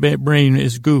me, my brain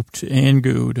is gooped and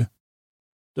gooed.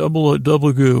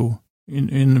 Double goo.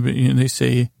 And they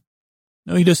say,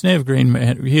 no, he doesn't have gray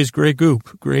matter. He has gray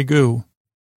goop, gray goo.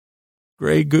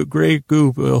 Gray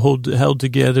goop held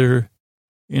together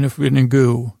in a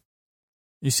goo.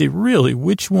 You say, really?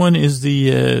 Which one is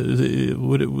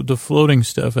the floating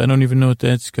stuff? I don't even know what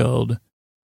that's called.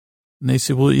 And they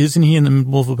say, well, isn't he in the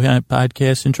middle of a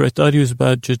podcast intro? I thought he was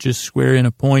about to just square in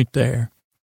a point there.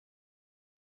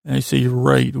 And I say, you're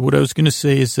right. What I was going to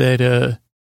say is that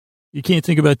You can't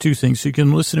think about two things. So you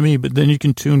can listen to me, but then you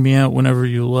can tune me out whenever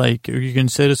you like. Or you can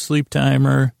set a sleep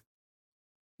timer,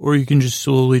 or you can just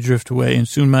slowly drift away. And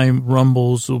soon my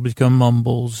rumbles will become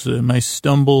mumbles. My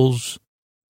stumbles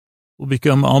will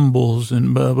become umbles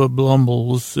and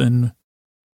blumbles. And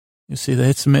you see,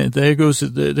 there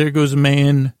goes a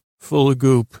man full of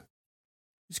goop.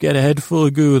 He's got a head full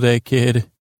of goo, that kid.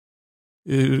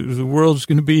 The world's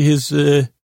going to be his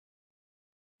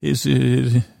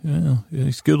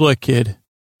good luck, kid.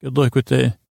 Good luck with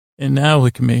that. And now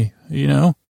look at me,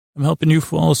 I'm helping you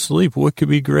fall asleep. What could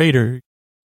be greater?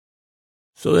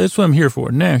 So that's what I'm here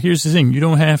for. Now, here's the thing. You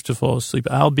don't have to fall asleep.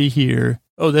 I'll be here.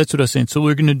 Oh, that's what I was saying. So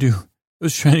we're going to do, I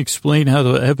was trying to explain how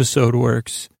the episode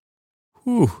works.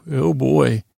 Whew, oh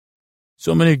boy.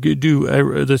 So I'm going to do,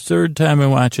 the third time I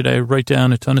watch it, I write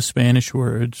down a ton of Spanish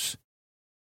words.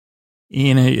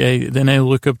 And then I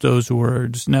look up those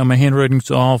words. Now, my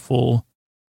handwriting's awful.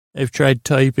 I've tried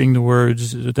typing the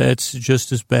words. That's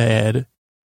just as bad.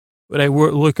 But I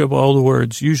look up all the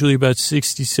words. Usually about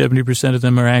 60, 70% of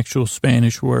them are actual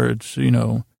Spanish words,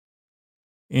 and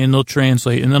they'll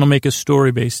translate. And then I'll make a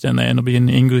story based on that. And it'll be in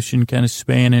English and kind of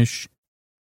Spanish.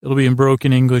 It'll be in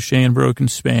broken English and broken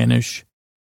Spanish,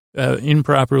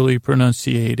 improperly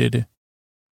pronunciated.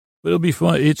 But it'll be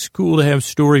fun. It's cool to have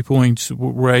story points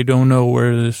where I don't know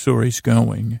where the story's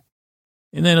going.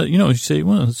 And then, you say,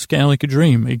 well, it's kind of like a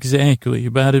dream. Exactly.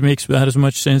 It makes about as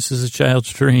much sense as a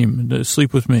child's dream.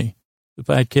 Sleep with me. The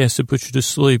podcast that puts you to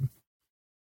sleep.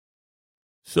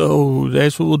 So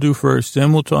that's what we'll do first.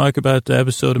 Then we'll talk about the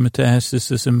episode of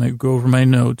Metastasis and go over my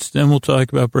notes. Then we'll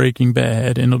talk about Breaking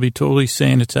Bad, and it'll be totally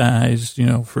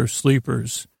sanitized, for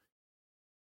sleepers.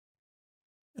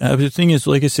 The thing is,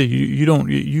 like I said,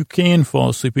 you can fall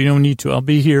asleep. You don't need to. I'll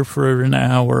be here for an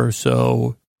hour or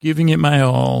so, giving it my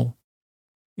all.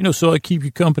 So I keep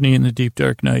you company in the deep,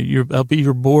 dark night. I'll be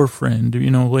your bore friend,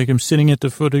 like I'm sitting at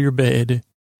the foot of your bed,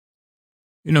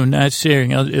 not staring.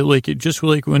 Just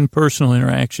like when personal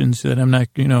interactions that I'm not,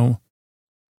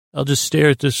 I'll just stare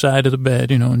at the side of the bed,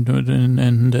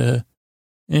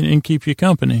 and keep you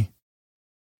company.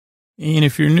 And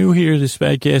if you're new here, this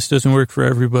podcast doesn't work for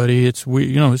everybody. It's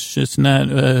it's just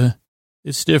not,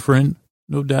 it's different.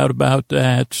 No doubt about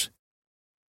that.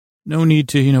 No need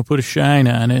to, put a shine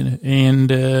on it. And,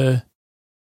 but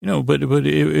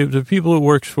if the people it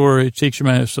works for, it takes your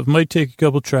mind off. So it might take a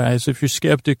couple tries. If you're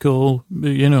skeptical,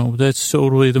 that's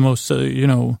totally the most,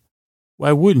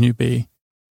 why wouldn't you be?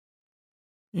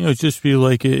 Just be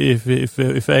like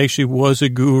if I actually was a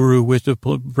guru with a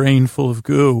brain full of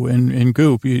goo and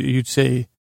goop, you'd say,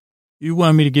 you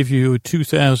want me to give you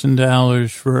 $2,000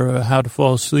 for a how to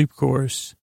fall asleep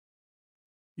course.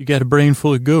 You got a brain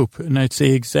full of goop. And I'd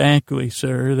say, exactly,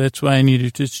 sir. That's why I needed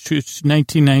it. It's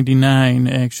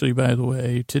 $19.99, actually, by the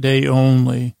way, today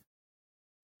only.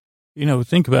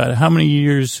 Think about it. How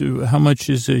much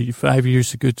is 5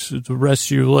 years ago? The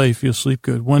rest of your life, you'll sleep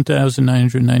good.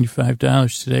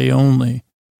 $1,995 today only.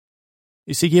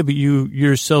 You say, yeah, but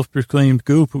you're self-proclaimed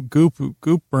goop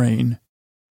brain.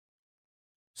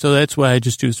 So that's why I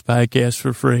just do this podcast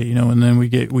for free, and then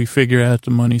we figure out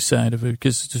the money side of it,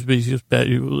 because it's just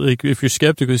like, if you're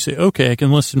skeptical, you say, okay, I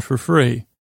can listen for free.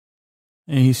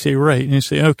 And you say, right. And you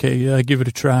say, okay, give it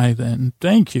a try then.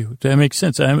 Thank you. That makes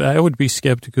sense. I would be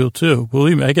skeptical too.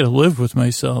 Believe me, I got to live with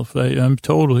myself. I'm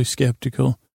totally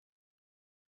skeptical.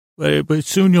 But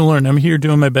soon you'll learn. I'm here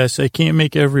doing my best. I can't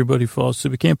make everybody fall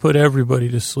asleep. I can't put everybody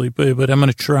to sleep, but I'm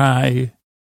going to try.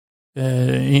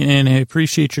 And I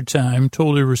appreciate your time.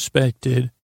 Totally respect it.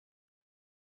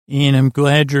 And I'm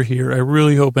glad you're here. I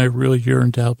really hope I really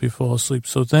yearn to help you fall asleep.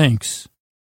 So thanks.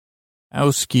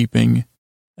 Housekeeping.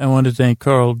 I want to thank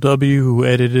Carl W., who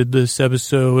edited this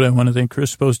episode. I want to thank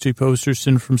Chris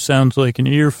Posterson from Sounds Like an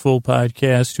Earful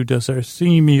podcast, who does our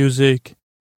theme music.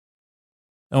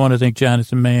 I want to thank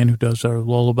Jonathan Mann, who does our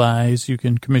lullabies. You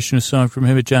can commission a song from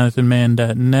him at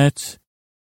jonathanmann.net.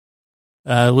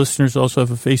 Listeners also have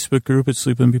a Facebook group at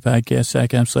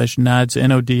sleepwithmepodcast.com/nods,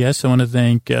 N-O-D-S. I want to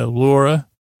thank Laura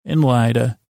and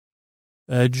Lida,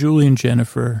 Julie and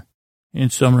Jennifer,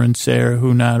 and Summer and Sarah,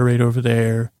 who moderate over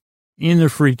there in their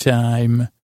free time.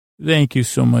 Thank you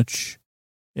so much,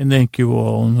 and thank you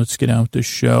all, and let's get out with the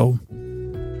show.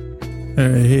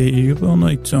 Hey, all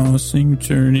night tossing,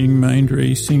 turning, mind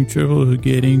racing, trouble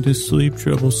getting to sleep,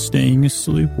 trouble staying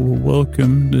asleep. Well,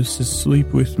 welcome. This is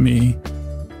Sleep With Me.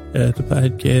 The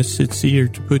podcast sits here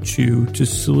to put you to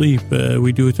sleep.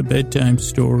 We do it a bedtime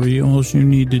story. All you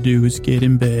need to do is get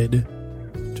in bed,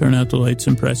 turn out the lights,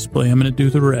 and press play. I'm going to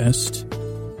do the rest.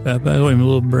 By the way, I'm a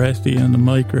little breathy on the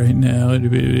mic right now. I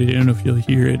don't know if you'll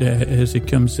hear it as it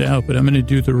comes out, but I'm going to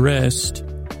do the rest.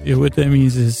 What that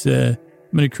means is I'm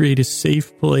going to create a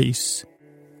safe place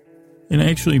and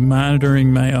actually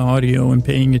monitoring my audio and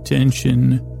paying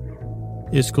attention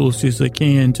as closely as I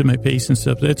can to my pace and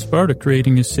stuff. That's part of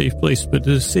creating a safe place. But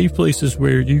the safe place is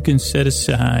where you can set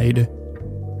aside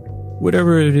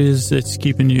whatever it is that's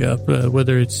keeping you up,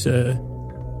 whether it's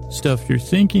stuff you're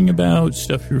thinking about,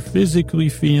 stuff you're physically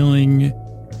feeling,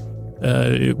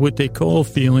 what they call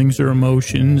feelings or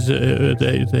emotions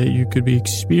that you could be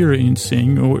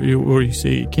experiencing, or you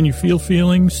say, can you feel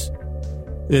feelings?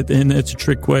 And that's a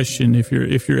trick question if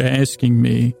you're asking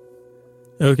me.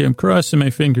 Okay, I'm crossing my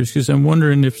fingers because I'm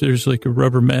wondering if there's like a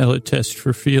rubber mallet test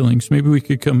for feelings. Maybe we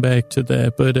could come back to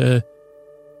that. But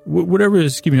whatever it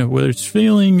is, whether it's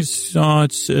feelings,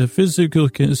 thoughts, physical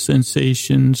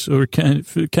sensations, or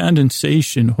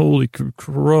condensation, holy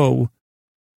crow.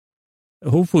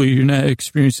 Hopefully you're not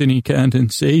experiencing any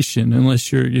condensation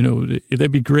unless you're,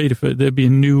 that'd be great if that'd be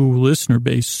a new listener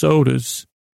base, sodas.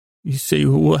 You say,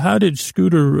 well, how did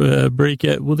Scooter break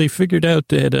out? Well, they figured out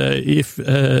that if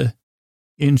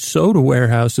in soda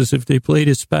warehouses, if they played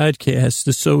his podcast,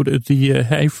 the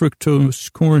high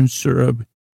fructose corn syrup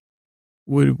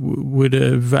would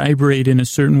vibrate in a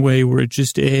certain way where it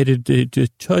just added the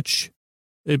touch,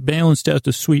 it balanced out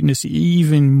the sweetness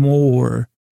even more.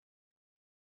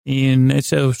 And that's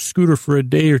how Scooter for a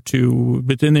day or two.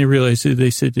 But then they realized that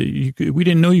they said, we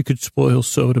didn't know you could spoil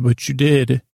soda, but you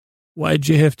did. Why'd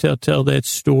you have to tell that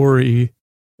story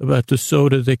about the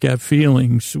soda that got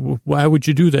feelings? Why would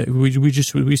you do that?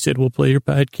 We said, we'll play your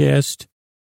podcast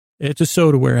at the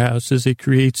soda warehouse as it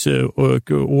creates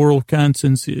oral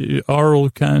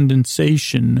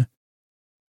condensation.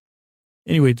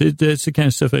 Anyway, that's the kind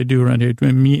of stuff I do around here.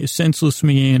 Senseless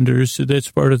meanders,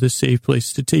 that's part of the safe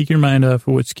place to take your mind off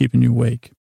of what's keeping you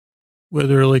awake.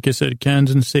 Whether, like I said,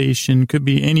 condensation, could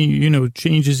be any,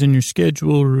 changes in your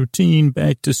schedule, routine,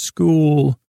 back to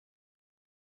school,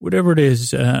 whatever it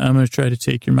is, I'm going to try to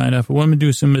take your mind off. What I'm going to do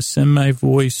is I'm going to send my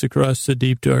voice across the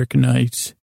deep, dark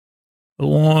nights,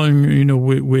 along,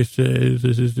 with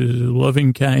the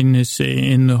loving kindness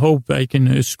and the hope I can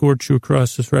escort you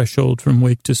across the threshold from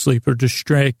wake to sleep or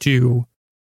distract you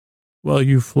while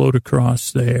you float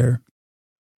across there.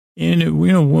 And,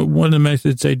 one of the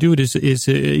methods I do it is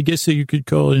I guess you could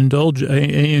call it indulge. I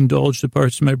indulge the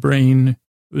parts of my brain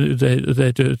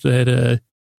that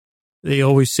they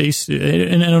always say,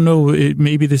 and I don't know,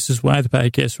 maybe this is why the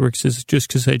podcast works, is just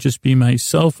because I just be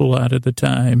myself a lot of the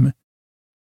time.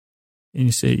 And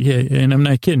you say, yeah, and I'm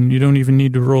not kidding. You don't even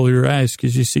need to roll your eyes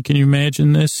because you say, can you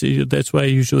imagine this? That's why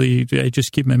I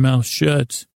just keep my mouth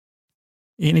shut.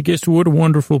 And I guess what a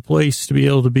wonderful place to be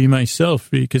able to be myself,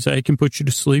 because I can put you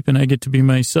to sleep and I get to be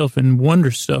myself and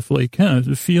wonder stuff like, can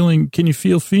you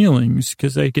feel feelings?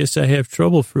 Because I guess I have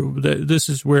trouble for that. This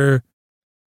is where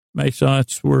my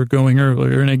thoughts were going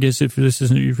earlier. And I guess if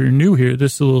you're new here,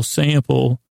 this is a little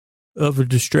sample of a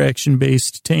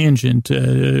distraction-based tangent,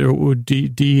 or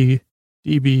DBT.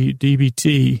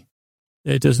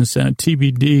 That doesn't sound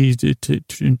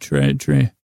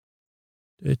TBD.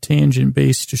 A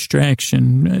tangent-based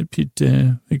distraction. I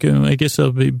guess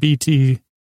I'll be BT.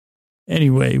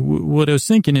 Anyway, what I was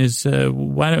thinking is,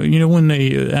 why don't, when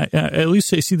they, at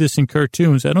least I see this in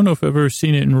cartoons. I don't know if I've ever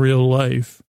seen it in real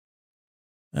life.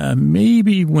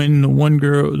 Maybe when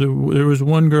there was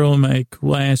one girl in my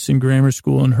class in grammar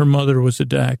school and her mother was a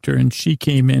doctor and she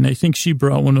came in. I think she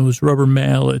brought one of those rubber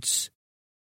mallets.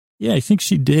 Yeah, I think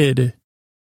she did.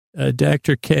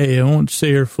 Dr. K, I won't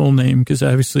say her full name because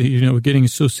obviously, getting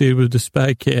associated with this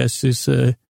podcast is,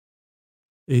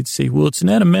 they'd say, well, it's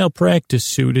not a malpractice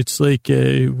suit. It's like,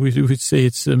 we would say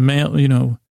it's a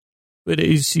but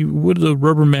you see, what are the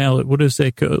rubber mallet? What is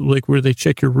that, like where they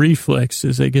check your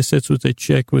reflexes? I guess that's what they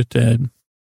check with that.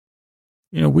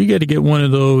 We got to get one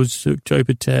of those type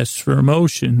of tests for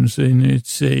emotions. And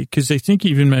it's because I think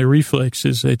even my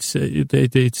reflexes, they'd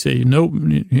say, nope,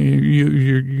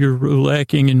 you're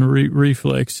lacking in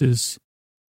reflexes.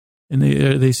 And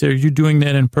they say, are you doing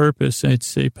that on purpose? I'd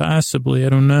say, possibly, I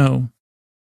don't know.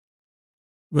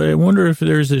 But I wonder if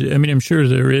I'm sure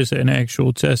there is an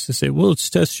actual test to say, well, let's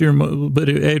test your, but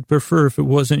I'd prefer if it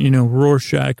wasn't,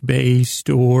 Rorschach based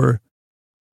or,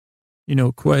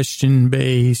 question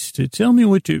based. Tell me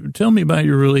about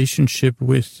your relationship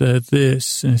with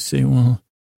this. And I say, well,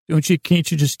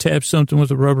 can't you just tap something with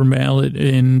a rubber mallet?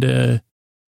 And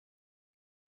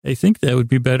I think that would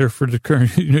be better for the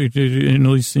current, at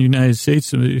least in the United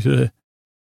States.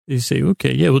 They say,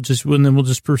 okay, yeah, we'll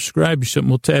just prescribe you something.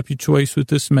 We'll tap you twice with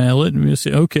this mallet. And we'll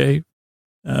say, okay.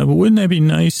 But wouldn't that be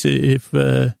nice if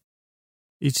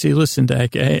you'd say, listen,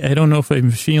 Doc, I don't know if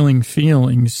I'm feeling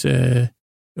feelings. I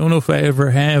don't know if I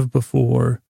ever have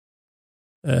before.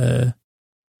 Can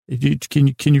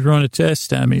you run a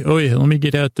test on me? Oh yeah, let me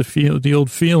get out the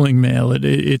old feeling mallet.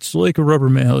 It's like a rubber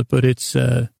mallet, but it's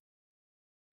a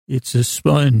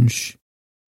sponge.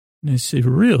 And I say,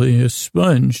 really, a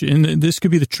sponge? And this could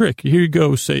be the trick. Here you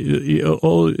go. Say,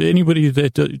 anybody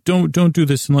that don't do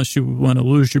this unless you want to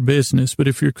lose your business. But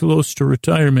if you're close to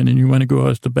retirement and you want to go out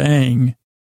with the bang,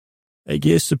 I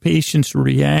guess the patient's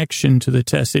reaction to the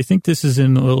test. I think this is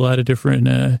in a lot of different,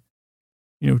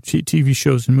 TV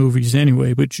shows and movies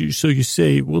anyway. But so you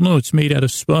say, well, no, it's made out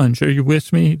of sponge. Are you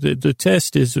with me? The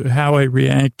test is how I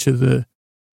react to the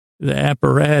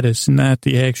apparatus, not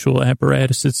the actual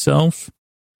apparatus itself.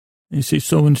 You see,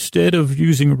 so instead of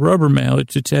using a rubber mallet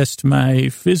to test my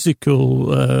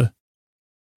physical,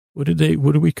 what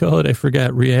do we call it? I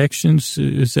forgot. Reactions?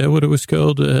 Is that what it was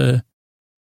called?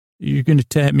 You're going to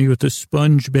tap me with a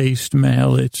sponge-based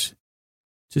mallet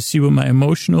to see what my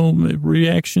emotional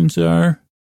reactions are.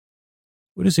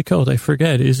 What is it called? I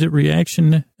forgot. Is it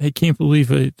reaction? I can't believe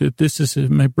that this is,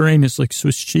 my brain is like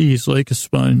Swiss cheese, like a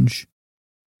sponge.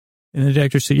 And the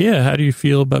doctor said, yeah, how do you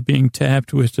feel about being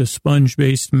tapped with a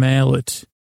sponge-based mallet?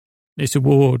 They said,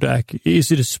 whoa, doc,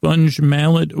 is it a sponge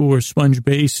mallet or a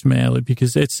sponge-based mallet?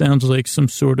 Because that sounds like some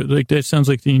sort of, that sounds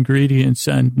like the ingredients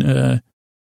on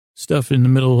stuff in the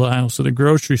middle of the aisle. So the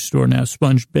grocery store now,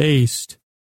 sponge-based.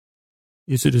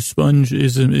 Is it a sponge?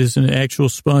 Is an actual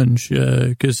sponge?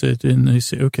 And they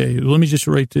say, okay, let me just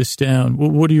write this down.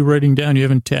 Well, what are you writing down? You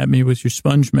haven't tapped me with your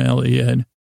sponge mallet yet.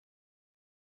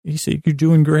 He said, you're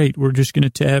doing great. We're just going to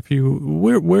tap you.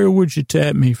 Where would you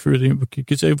tap me for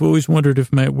because I've always wondered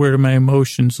where my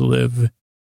emotions live.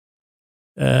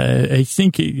 I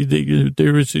think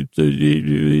there is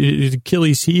the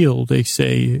Achilles heel, they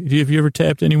say. Have you ever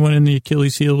tapped anyone in the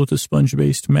Achilles heel with a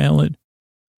sponge-based mallet?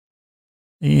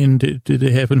 And did they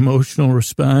have an emotional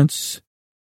response?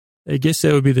 I guess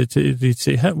that would be they'd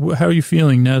say, how are you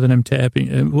feeling now that I'm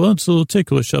tapping? Well, it's a little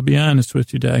ticklish, I'll be honest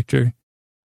with you, doctor.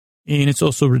 And it's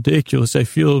also ridiculous. I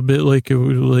feel a bit like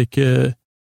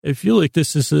I feel like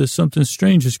this is something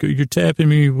strange. You're tapping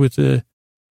me with a.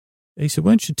 I said,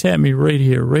 why don't you tap me right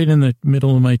here, right in the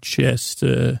middle of my chest?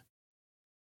 And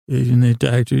the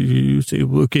doctor, you say,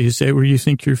 okay, is that where you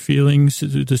think your feelings,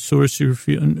 the source of your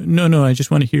feeling? No, I just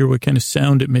want to hear what kind of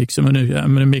sound it makes. I'm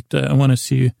gonna make that. I want to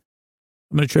see.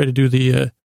 I'm gonna try to do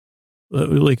the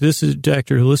like this is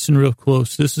doctor. Listen real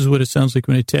close. This is what it sounds like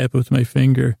when I tap with my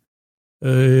finger. So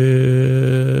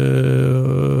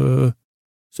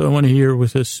I want to hear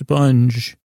with a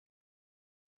sponge.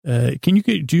 Do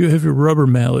you have a rubber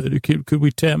mallet? Could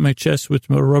we tap my chest with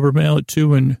a rubber mallet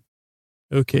too? And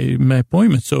okay, my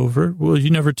appointment's over. Well, you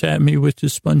never tapped me with the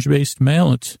sponge-based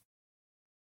mallet.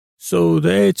 So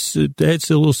that's a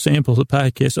little sample of the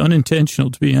podcast.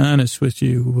 Unintentional, to be honest with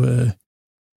you.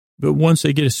 But once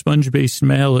I get a sponge-based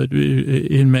mallet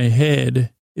in my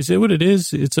head. Is that what it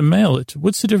is? It's a mallet.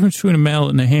 What's the difference between a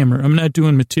mallet and a hammer? I'm not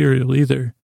doing material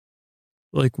either.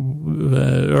 Like,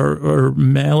 are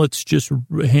mallets just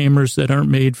hammers that aren't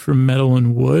made from metal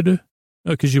and wood?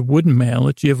 No, because you have wooden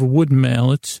mallet. You have a wooden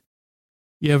mallet.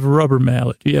 You have a rubber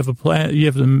mallet. You have you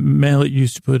have the mallet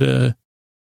used to put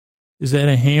is that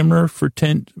a hammer for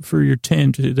your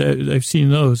tent? I've seen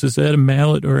those. Is that a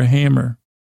mallet or a hammer?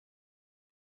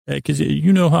 Because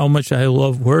you know how much I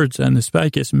love words on this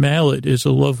podcast. Mallet is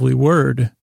a lovely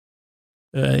word.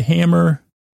 Hammer,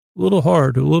 a little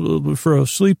hard, a little for a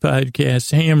sleep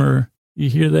podcast. Hammer, you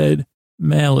hear that?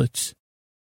 Mallet.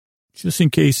 Just in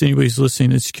case anybody's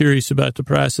listening that's curious about the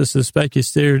process of this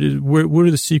podcast, what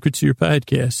are the secrets of your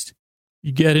podcast?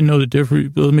 You got to know the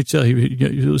difference. Let me tell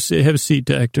you, have a seat,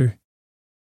 doctor.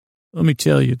 Let me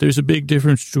tell you, there's a big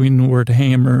difference between the word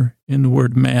hammer and the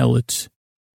word mallet.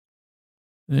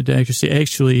 And the doctor said,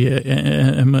 actually,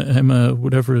 I'm a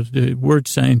word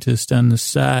scientist on the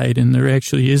side, and there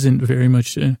actually isn't very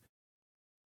much.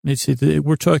 They say,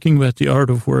 we're talking about the art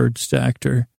of words,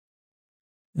 doctor.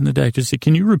 And the doctor said,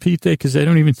 can you repeat that? Because I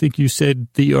don't even think you said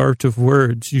the art of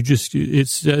words. It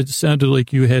sounded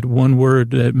like you had one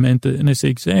word that meant that. And I say,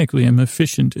 exactly, I'm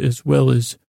efficient as well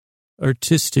as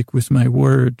artistic with my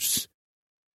words.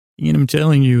 And I'm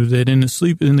telling you that in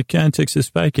the context of this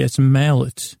podcast,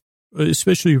 mallet.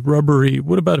 Especially rubbery.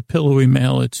 What about a pillowy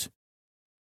mallet?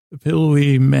 A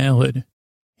pillowy mallet.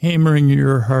 Hammering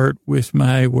your heart with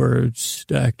my words,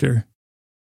 doctor.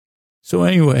 So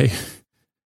anyway,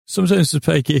 sometimes the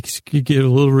podcast can get a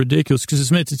little ridiculous because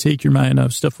it's meant to take your mind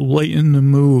off stuff, lighten the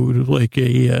mood, like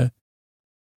lighten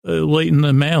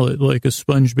the mallet, like a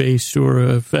sponge-based or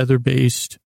a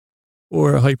feather-based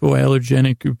or a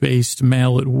hypoallergenic-based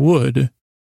mallet would.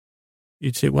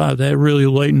 you'd say, wow, that really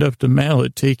lightened up the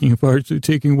mallet, taking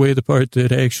away the part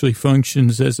that actually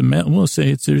functions as a mallet. We'll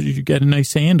say you got a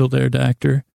nice handle there,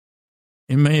 doctor.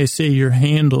 And may I say your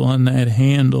handle on that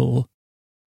handle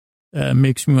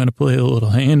makes me want to play a little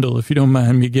handle, if you don't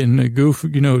mind me getting a goof,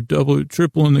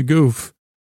 triple in the goof.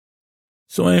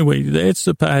 So anyway, that's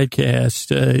the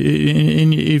podcast.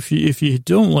 And if you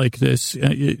don't like this,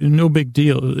 no big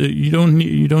deal. You don't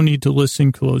need to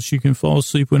listen close. You can fall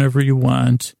asleep whenever you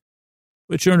want,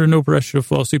 but you're under no pressure to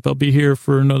fall asleep. I'll be here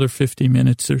for another 50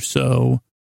 minutes or so,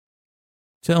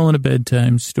 telling a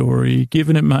bedtime story,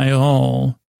 giving it my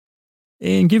all,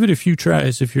 and give it a few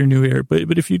tries if you're new here.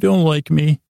 But if you don't like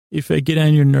me, if I get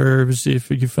on your nerves, if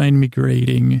you find me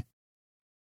grating,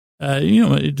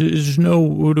 there's no,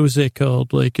 what was that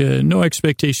called? Like, no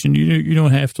expectation. You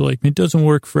don't have to like me. It doesn't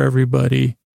work for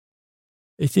everybody.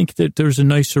 I think that there's a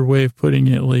nicer way of putting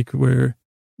it, like where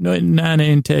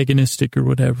non-antagonistic or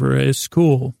whatever. It's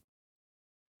cool.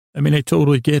 I mean, I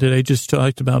totally get it. I just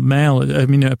talked about mallet. I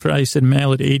mean, I probably said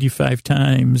mallet 85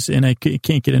 times and I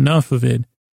can't get enough of it.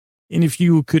 And if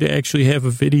you could actually have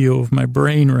a video of my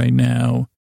brain right now,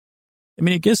 I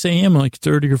mean, I guess I am like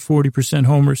 30 or 40%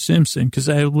 Homer Simpson because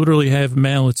I literally have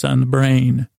mallets on the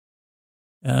brain.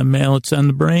 Mallets on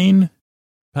the brain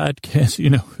podcast,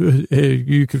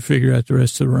 you could figure out the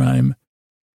rest of the rhyme.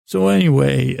 So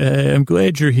anyway, I'm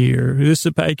glad you're here. This is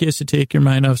a podcast to take your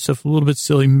mind off stuff a little bit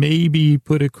silly, maybe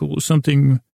put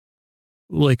something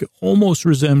like almost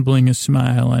resembling a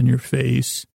smile on your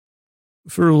face.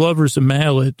 For lovers of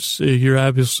mallets, you're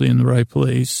obviously in the right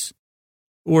place.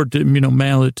 Or,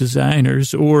 mallet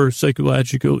designers or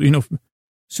psychological,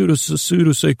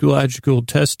 pseudo-psychological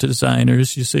test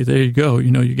designers. You say, there you go.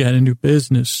 You got a new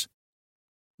business.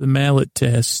 The mallet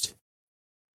test.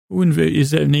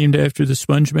 Is that named after the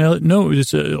sponge mallet? No,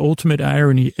 it's ultimate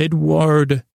irony.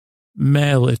 Edward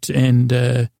Mallet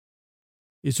and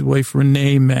his wife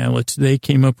Renee Mallet, they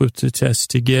came up with the test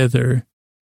together.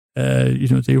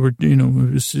 They were,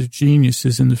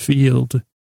 geniuses in the field.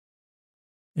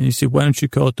 And he said, why don't you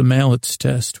call it the mallets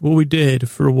test? Well, we did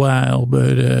for a while,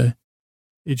 but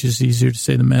it's just easier to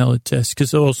say the mallet test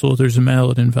because also there's a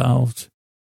mallet involved.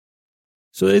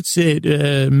 So that's it.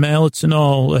 Mallets and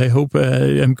all. I hope,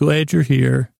 I'm glad you're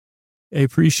here. I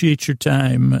appreciate your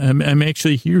time. I'm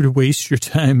actually here to waste your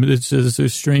time.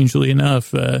 It's strangely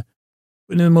enough, but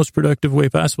in the most productive way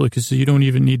possible because you don't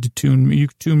even need to tune me. You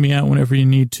can tune me out whenever you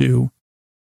need to.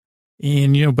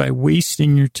 And, by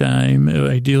wasting your time,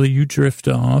 ideally you drift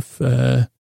off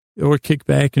or kick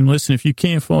back and listen. If you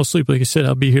can't fall asleep, like I said,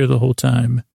 I'll be here the whole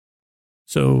time.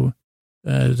 So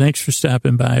thanks for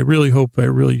stopping by. I really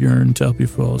yearn to help you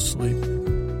fall asleep.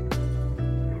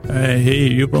 Hey,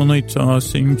 you up all night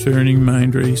tossing, turning,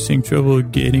 mind racing, trouble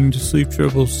getting to sleep,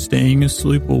 trouble staying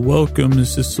asleep? Well, welcome.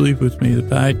 This is Sleep With Me, the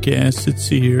podcast that's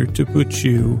here to put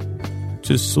you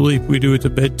to sleep. We do it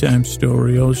a bedtime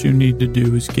story. All you need to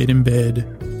do is get in bed,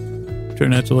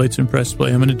 turn out the lights and press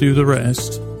play. I'm going to do the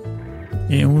rest.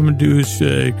 And what I'm going to do is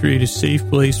create a safe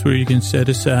place where you can set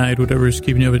aside whatever is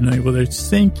keeping you up at night, whether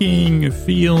it's thinking,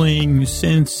 feeling,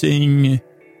 sensing,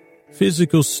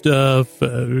 physical stuff,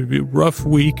 rough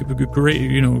week,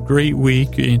 great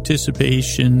week,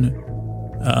 anticipation,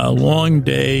 long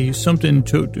day, something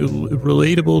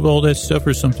relatable to all that stuff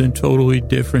or something totally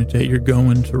different that you're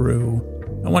going through.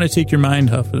 I want to take your mind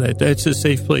off of that. That's a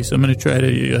safe place. I'm going to try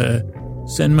to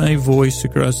send my voice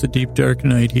across the deep, dark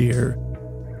night here.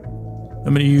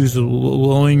 I'm going to use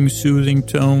lulling, soothing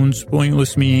tones,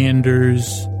 pointless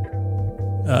meanders,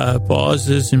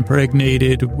 pauses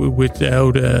impregnated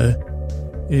without,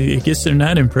 I guess they're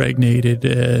not impregnated,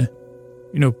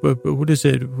 but what is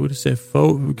it? What is that?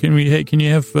 Faux? Can you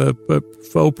have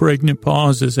faux pregnant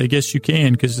pauses? I guess you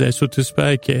can, because that's what this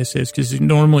podcast is. Because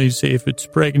normally you say if it's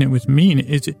pregnant with meaning,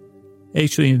 it's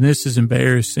actually, and this is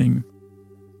embarrassing.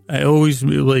 I always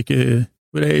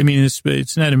but I mean,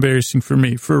 it's not embarrassing for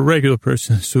me. For a regular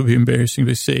person, this would be embarrassing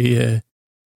to say.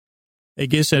 I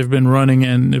guess I've been running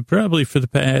and probably for the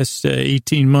past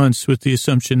 18 months with the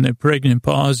assumption that pregnant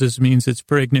pauses means it's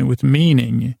pregnant with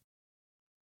meaning.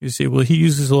 You say, well, he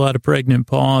uses a lot of pregnant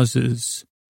pauses.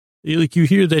 Like you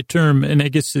hear that term, and I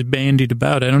guess it's bandied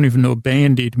about. I don't even know what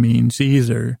bandied means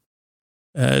either.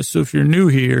 So if you're new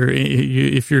here,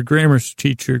 if you're a grammar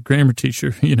teacher,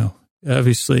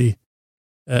 obviously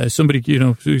somebody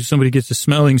gets the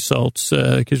smelling salts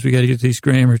because we got to get these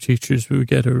grammar teachers.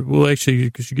 Actually,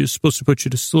 because you're supposed to put you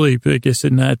to sleep. I guess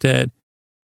it's not that.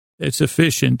 It's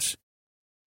efficient.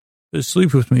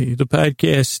 Sleep With Me, the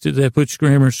podcast that puts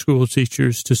grammar school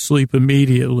teachers to sleep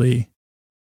immediately.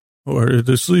 Or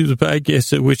the Sleep the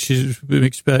podcast that which is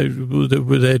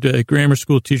that grammar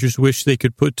school teachers wish they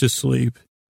could put to sleep.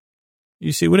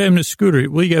 You say, what happened to Scooter?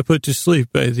 Well, he got put to sleep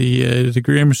by the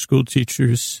grammar school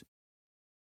teachers.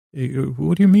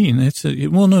 What do you mean?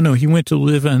 No. He went to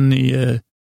live on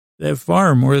that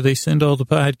farm where they send all the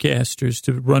podcasters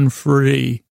to run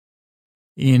free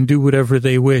and do whatever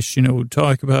they wish.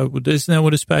 Talk about, isn't that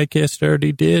what his podcast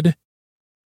already did?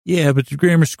 Yeah, but the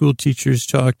grammar school teachers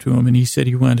talked to him, and he said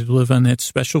he wanted to live on that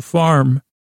special farm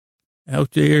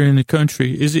out there in the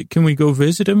country. Can we go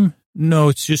visit him? No,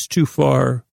 it's just too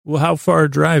far. Well, how far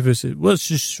a drive is it? Well,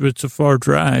 it's a far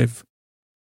drive.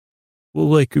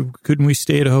 Well, couldn't we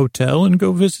stay at a hotel and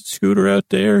go visit Scooter out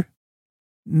there?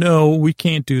 No, we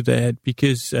can't do that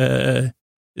because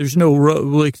there's no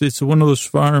road. It's one of those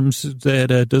farms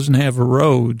that doesn't have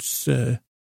roads.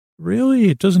 Really?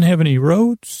 It doesn't have any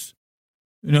roads?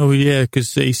 Yeah,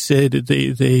 because they said why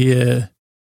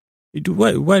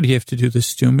do you have to do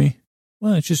this to me?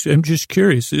 Well, I'm just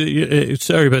curious.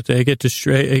 Sorry about that.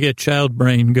 I get child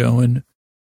brain going.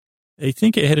 I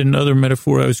think I had another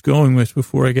metaphor I was going with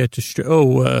before I got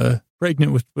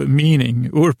pregnant with meaning,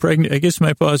 or pregnant. I guess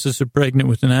my pauses are pregnant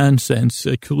with nonsense.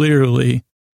 Clearly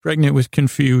pregnant with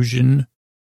confusion.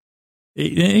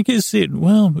 I guess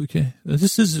okay.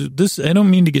 This. I don't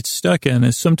mean to get stuck on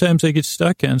this. Sometimes I get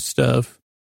stuck on stuff.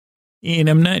 And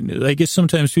I'm not, I guess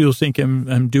sometimes people think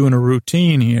I'm doing a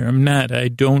routine here. I'm not. I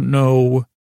don't know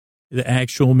the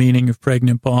actual meaning of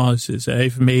pregnant pauses.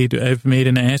 I've made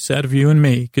an ass out of you and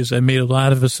me because I made a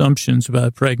lot of assumptions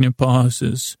about pregnant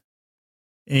pauses.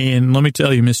 And let me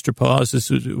tell you, Mr.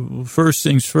 Pauses, first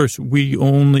things first, we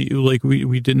only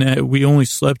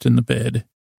slept in the bed.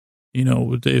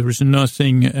 There was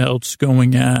nothing else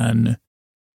going on.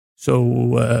 So,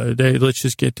 let's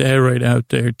just get that right out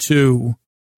there too.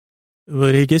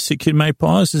 But I guess can my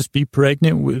pauses be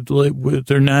pregnant with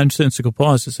their nonsensical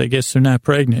pauses? I guess they're not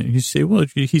pregnant. You say, well,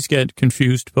 he's got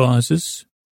confused pauses.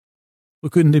 Well,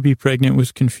 couldn't they be pregnant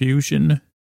with confusion?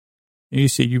 And you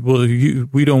say,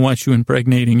 we don't want you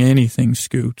impregnating anything,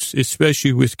 Scoots,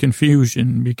 especially with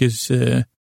confusion, because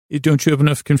don't you have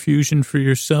enough confusion for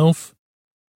yourself?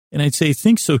 And I'd say, I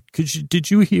think so. Do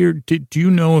you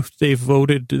know if they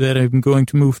voted that I'm going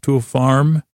to move to a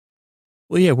farm?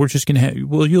 Well, yeah, we're just going to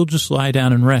you'll just lie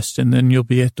down and rest, and then you'll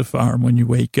be at the farm when you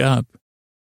wake up.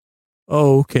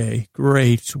 Oh, okay,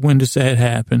 great. When does that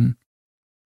happen?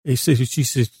 She said,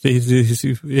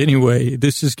 anyway,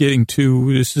 this is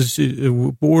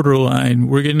borderline.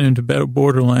 We're getting into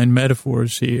borderline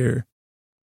metaphors here.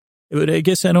 But I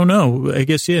guess I don't know. I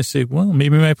guess, yes,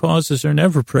 maybe my pauses are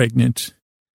never pregnant.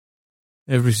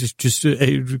 Just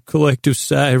a collective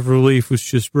sigh of relief was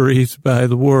just breathed by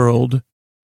the world.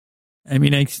 I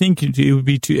mean, I think it would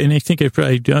be and I think I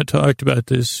probably talked about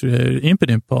this,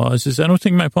 impotent pauses. I don't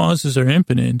think my pauses are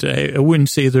impotent. I wouldn't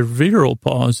say they're virile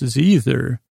pauses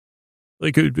either.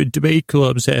 Debate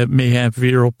clubs may have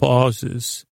virile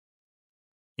pauses.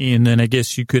 And then I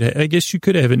guess you could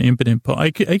have an impotent pause. I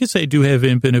guess I do have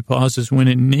impotent pauses when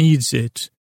it needs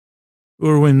it.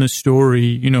 Or when the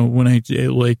story, when I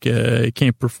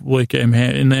can't,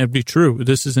 and that'd be true.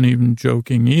 This isn't even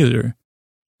joking either.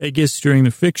 I guess during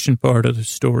the fiction part of the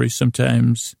story,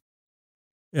 sometimes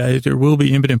there will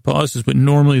be impotent pauses, but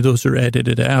normally those are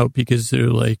edited out because they're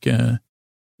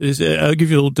I'll give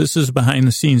you this is behind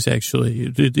the scenes,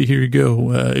 actually. Here you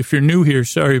go. If you're new here,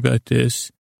 sorry about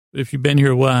this. But if you've been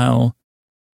here a while,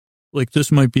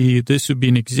 this would be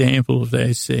an example of that.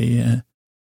 I say,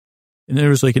 and there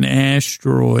was an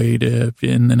asteroid,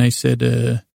 and then I said,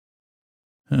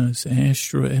 it's an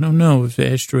asteroid. I don't know if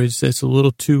asteroids, that's a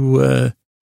little too,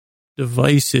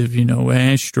 divisive,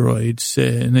 asteroids.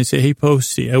 And they say, hey,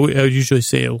 Posty. I would usually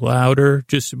say it louder,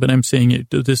 but I'm saying it,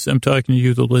 I'm talking to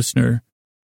you, the listener.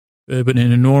 But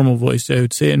in a normal voice, I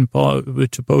would say it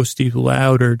to Posty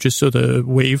louder, just so the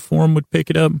waveform would pick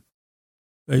it up.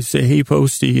 I say, hey,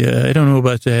 Posty, I don't know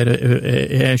about that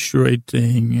asteroid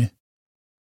thing.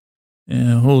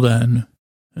 Hold on.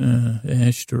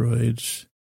 Asteroids.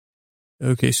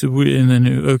 Okay, so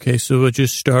we'll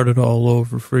just start it all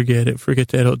over. Forget it. Forget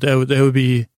that. That would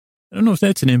be, I don't know if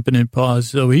that's an impotent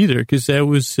pause though either, because that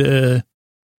was, I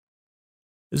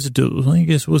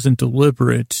guess wasn't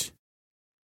deliberate.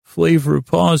 Flavor of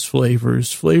pause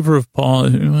flavors, flavor of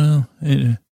pause,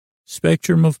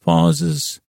 spectrum of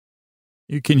pauses.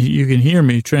 You can hear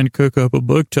me trying to cook up a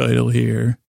book title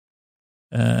here.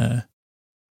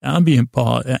 Ambient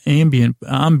pauses.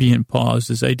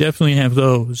 I definitely have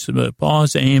those. But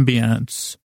pause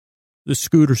ambience. The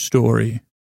Scooter story.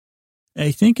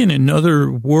 I think in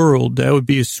another world, that would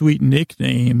be a sweet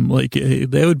nickname. Like,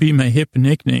 that would be my hip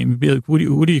nickname. It'd be like, what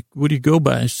do you go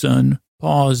by, son?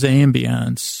 Pause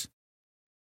Ambiance.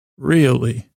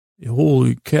 Really?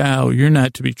 Holy cow, you're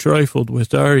not to be trifled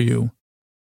with, are you?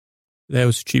 That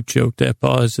was a cheap joke, that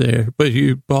pause there. But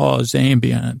you Pause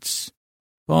Ambiance.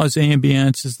 Pause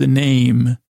Ambiance is the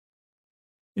name.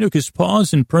 You know, because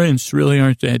Pause and Prince really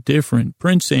aren't that different.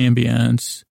 Prince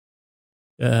Ambiance,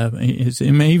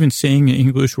 am I even saying the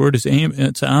English word? It's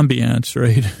ambiance,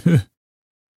 right?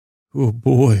 Oh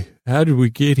boy, how did we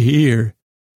get here?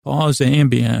 Pause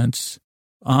Ambiance.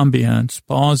 Ambiance.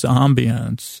 Pause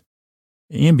Ambiance.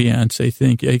 Ambience, I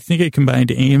think. I think I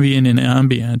combined ambient and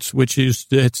ambience,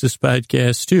 that's this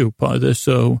podcast too.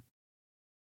 So,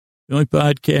 the only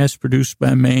podcast produced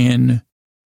by man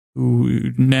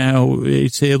who now,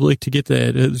 I'd like to get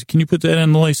that. Can you put that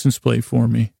on the license plate for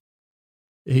me?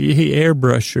 Hey,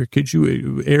 airbrusher, could you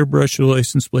airbrush the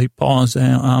license plate? Pause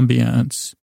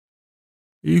ambience.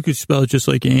 You could spell it just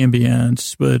like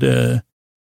ambience, but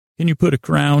can you put a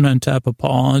crown on top of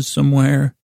pause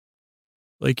somewhere?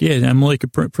 Like, yeah, I'm like a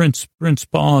Prince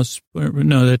Pause.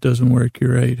 No, that doesn't work.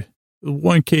 You're right.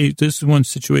 One case, this is one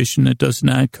situation that does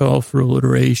not call for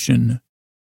alliteration.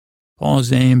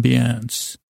 Pause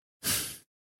ambience.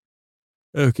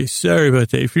 Okay, sorry about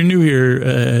that. If you're new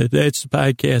here, that's the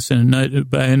podcast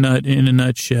in a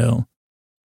nutshell.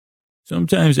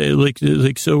 Sometimes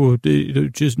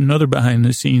just another behind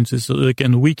the scenes is like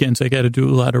on the weekends I got to do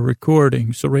a lot of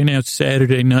recording. So right now it's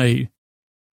Saturday night,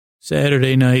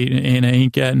 and I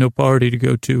ain't got no party to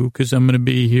go to because I'm going to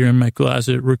be here in my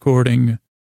closet recording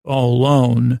all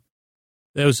alone.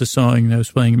 That was a song that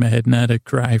was playing in my head, not a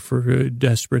cry for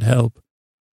desperate help.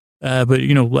 But,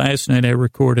 you know, last night I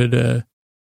recorded,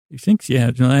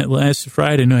 last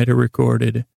Friday night I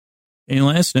recorded. And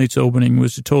last night's opening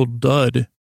was a total dud.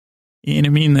 And I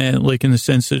mean that like in the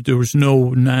sense that there was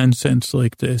no nonsense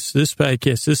like this. This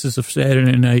podcast, this is a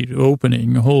Saturday night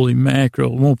opening. Holy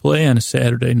mackerel. It won't play on a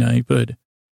Saturday night, but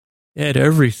it had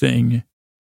everything.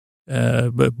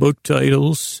 But book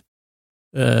titles,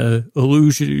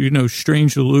 illusion,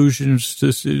 strange illusions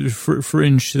to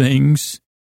fringe things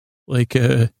like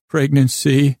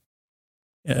pregnancy,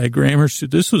 grammar.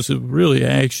 This was a really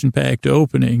action-packed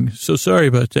opening. So sorry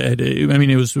about that. I mean,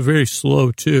 it was very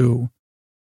slow too.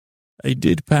 I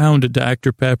did pound a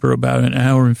Dr. Pepper about an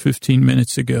hour and 15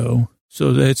 minutes ago.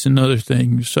 So that's another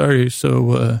thing. Sorry.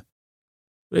 So,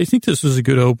 I think this was a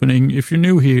good opening. If you're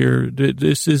new here,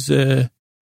 this is,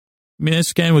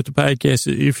 that's kind of what the podcast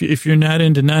is. If you're not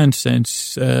into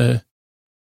nonsense,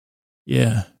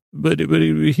 yeah. But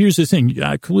here's the thing.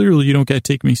 Clearly you don't got to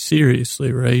take me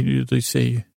seriously, right? They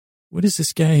say, what is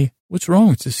this guy? What's wrong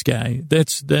with this guy?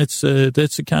 That's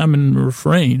a common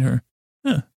refrain or,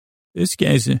 this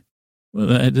guy's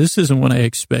this isn't what I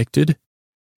expected.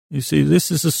 You see,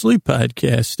 this is a sleep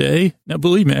podcast, eh? Now,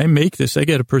 believe me, I make this. I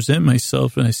got to present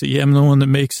myself, and I say, yeah, I'm the one that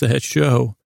makes that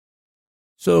show.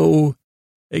 So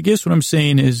I guess what I'm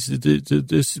saying is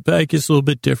this podcast is a little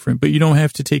bit different, but you don't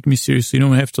have to take me seriously. You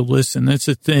don't have to listen. That's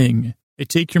the thing. I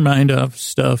take your mind off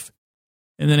stuff,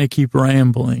 and then I keep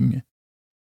rambling.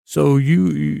 So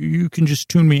you can just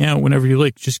tune me out whenever you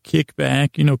like. Just kick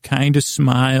back, kind of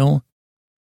smile.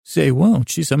 Say, well,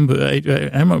 geez, I'm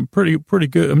pretty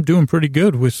good. I'm doing pretty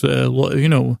good with,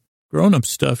 grown-up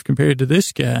stuff compared to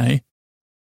this guy.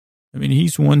 I mean,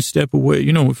 he's one step away.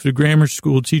 If the grammar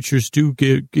school teachers do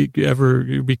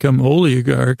ever become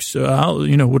oligarchs,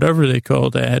 whatever they call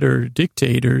that, or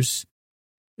dictators,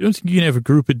 I don't think you can have a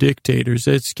group of dictators.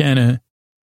 That's kind of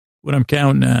what I'm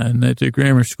counting on, that the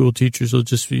grammar school teachers will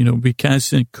just, be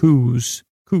constant coups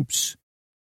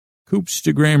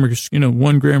to grammar,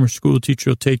 one grammar school teacher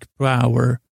will take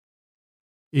power,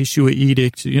 issue an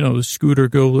edict, the Scooter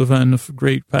go live on the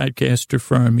great podcaster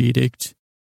farm edict.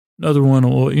 Another one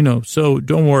will, so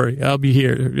don't worry. I'll be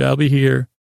here.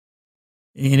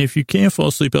 And if you can't fall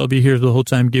asleep, I'll be here the whole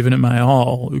time giving it my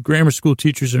all. Grammar school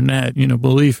teachers are not,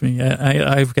 believe me,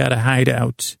 I've got a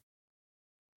hideout.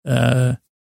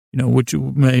 Which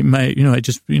I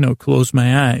just, close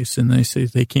my eyes and they say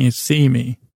they can't see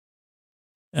me.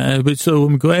 But so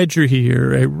I'm glad you're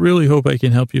here. I really hope I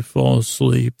can help you fall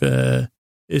asleep. This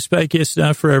podcast is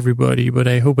not for everybody, but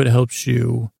I hope it helps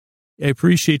you. I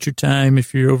appreciate your time.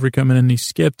 If you're overcoming any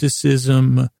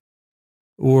skepticism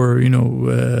or,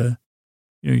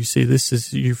 you say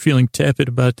you're feeling tepid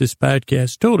about this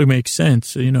podcast, totally makes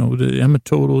sense. I'm a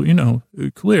total,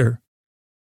 clear.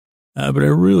 But I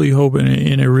really hope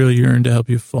and I really yearn to help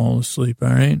you fall asleep. All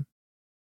right.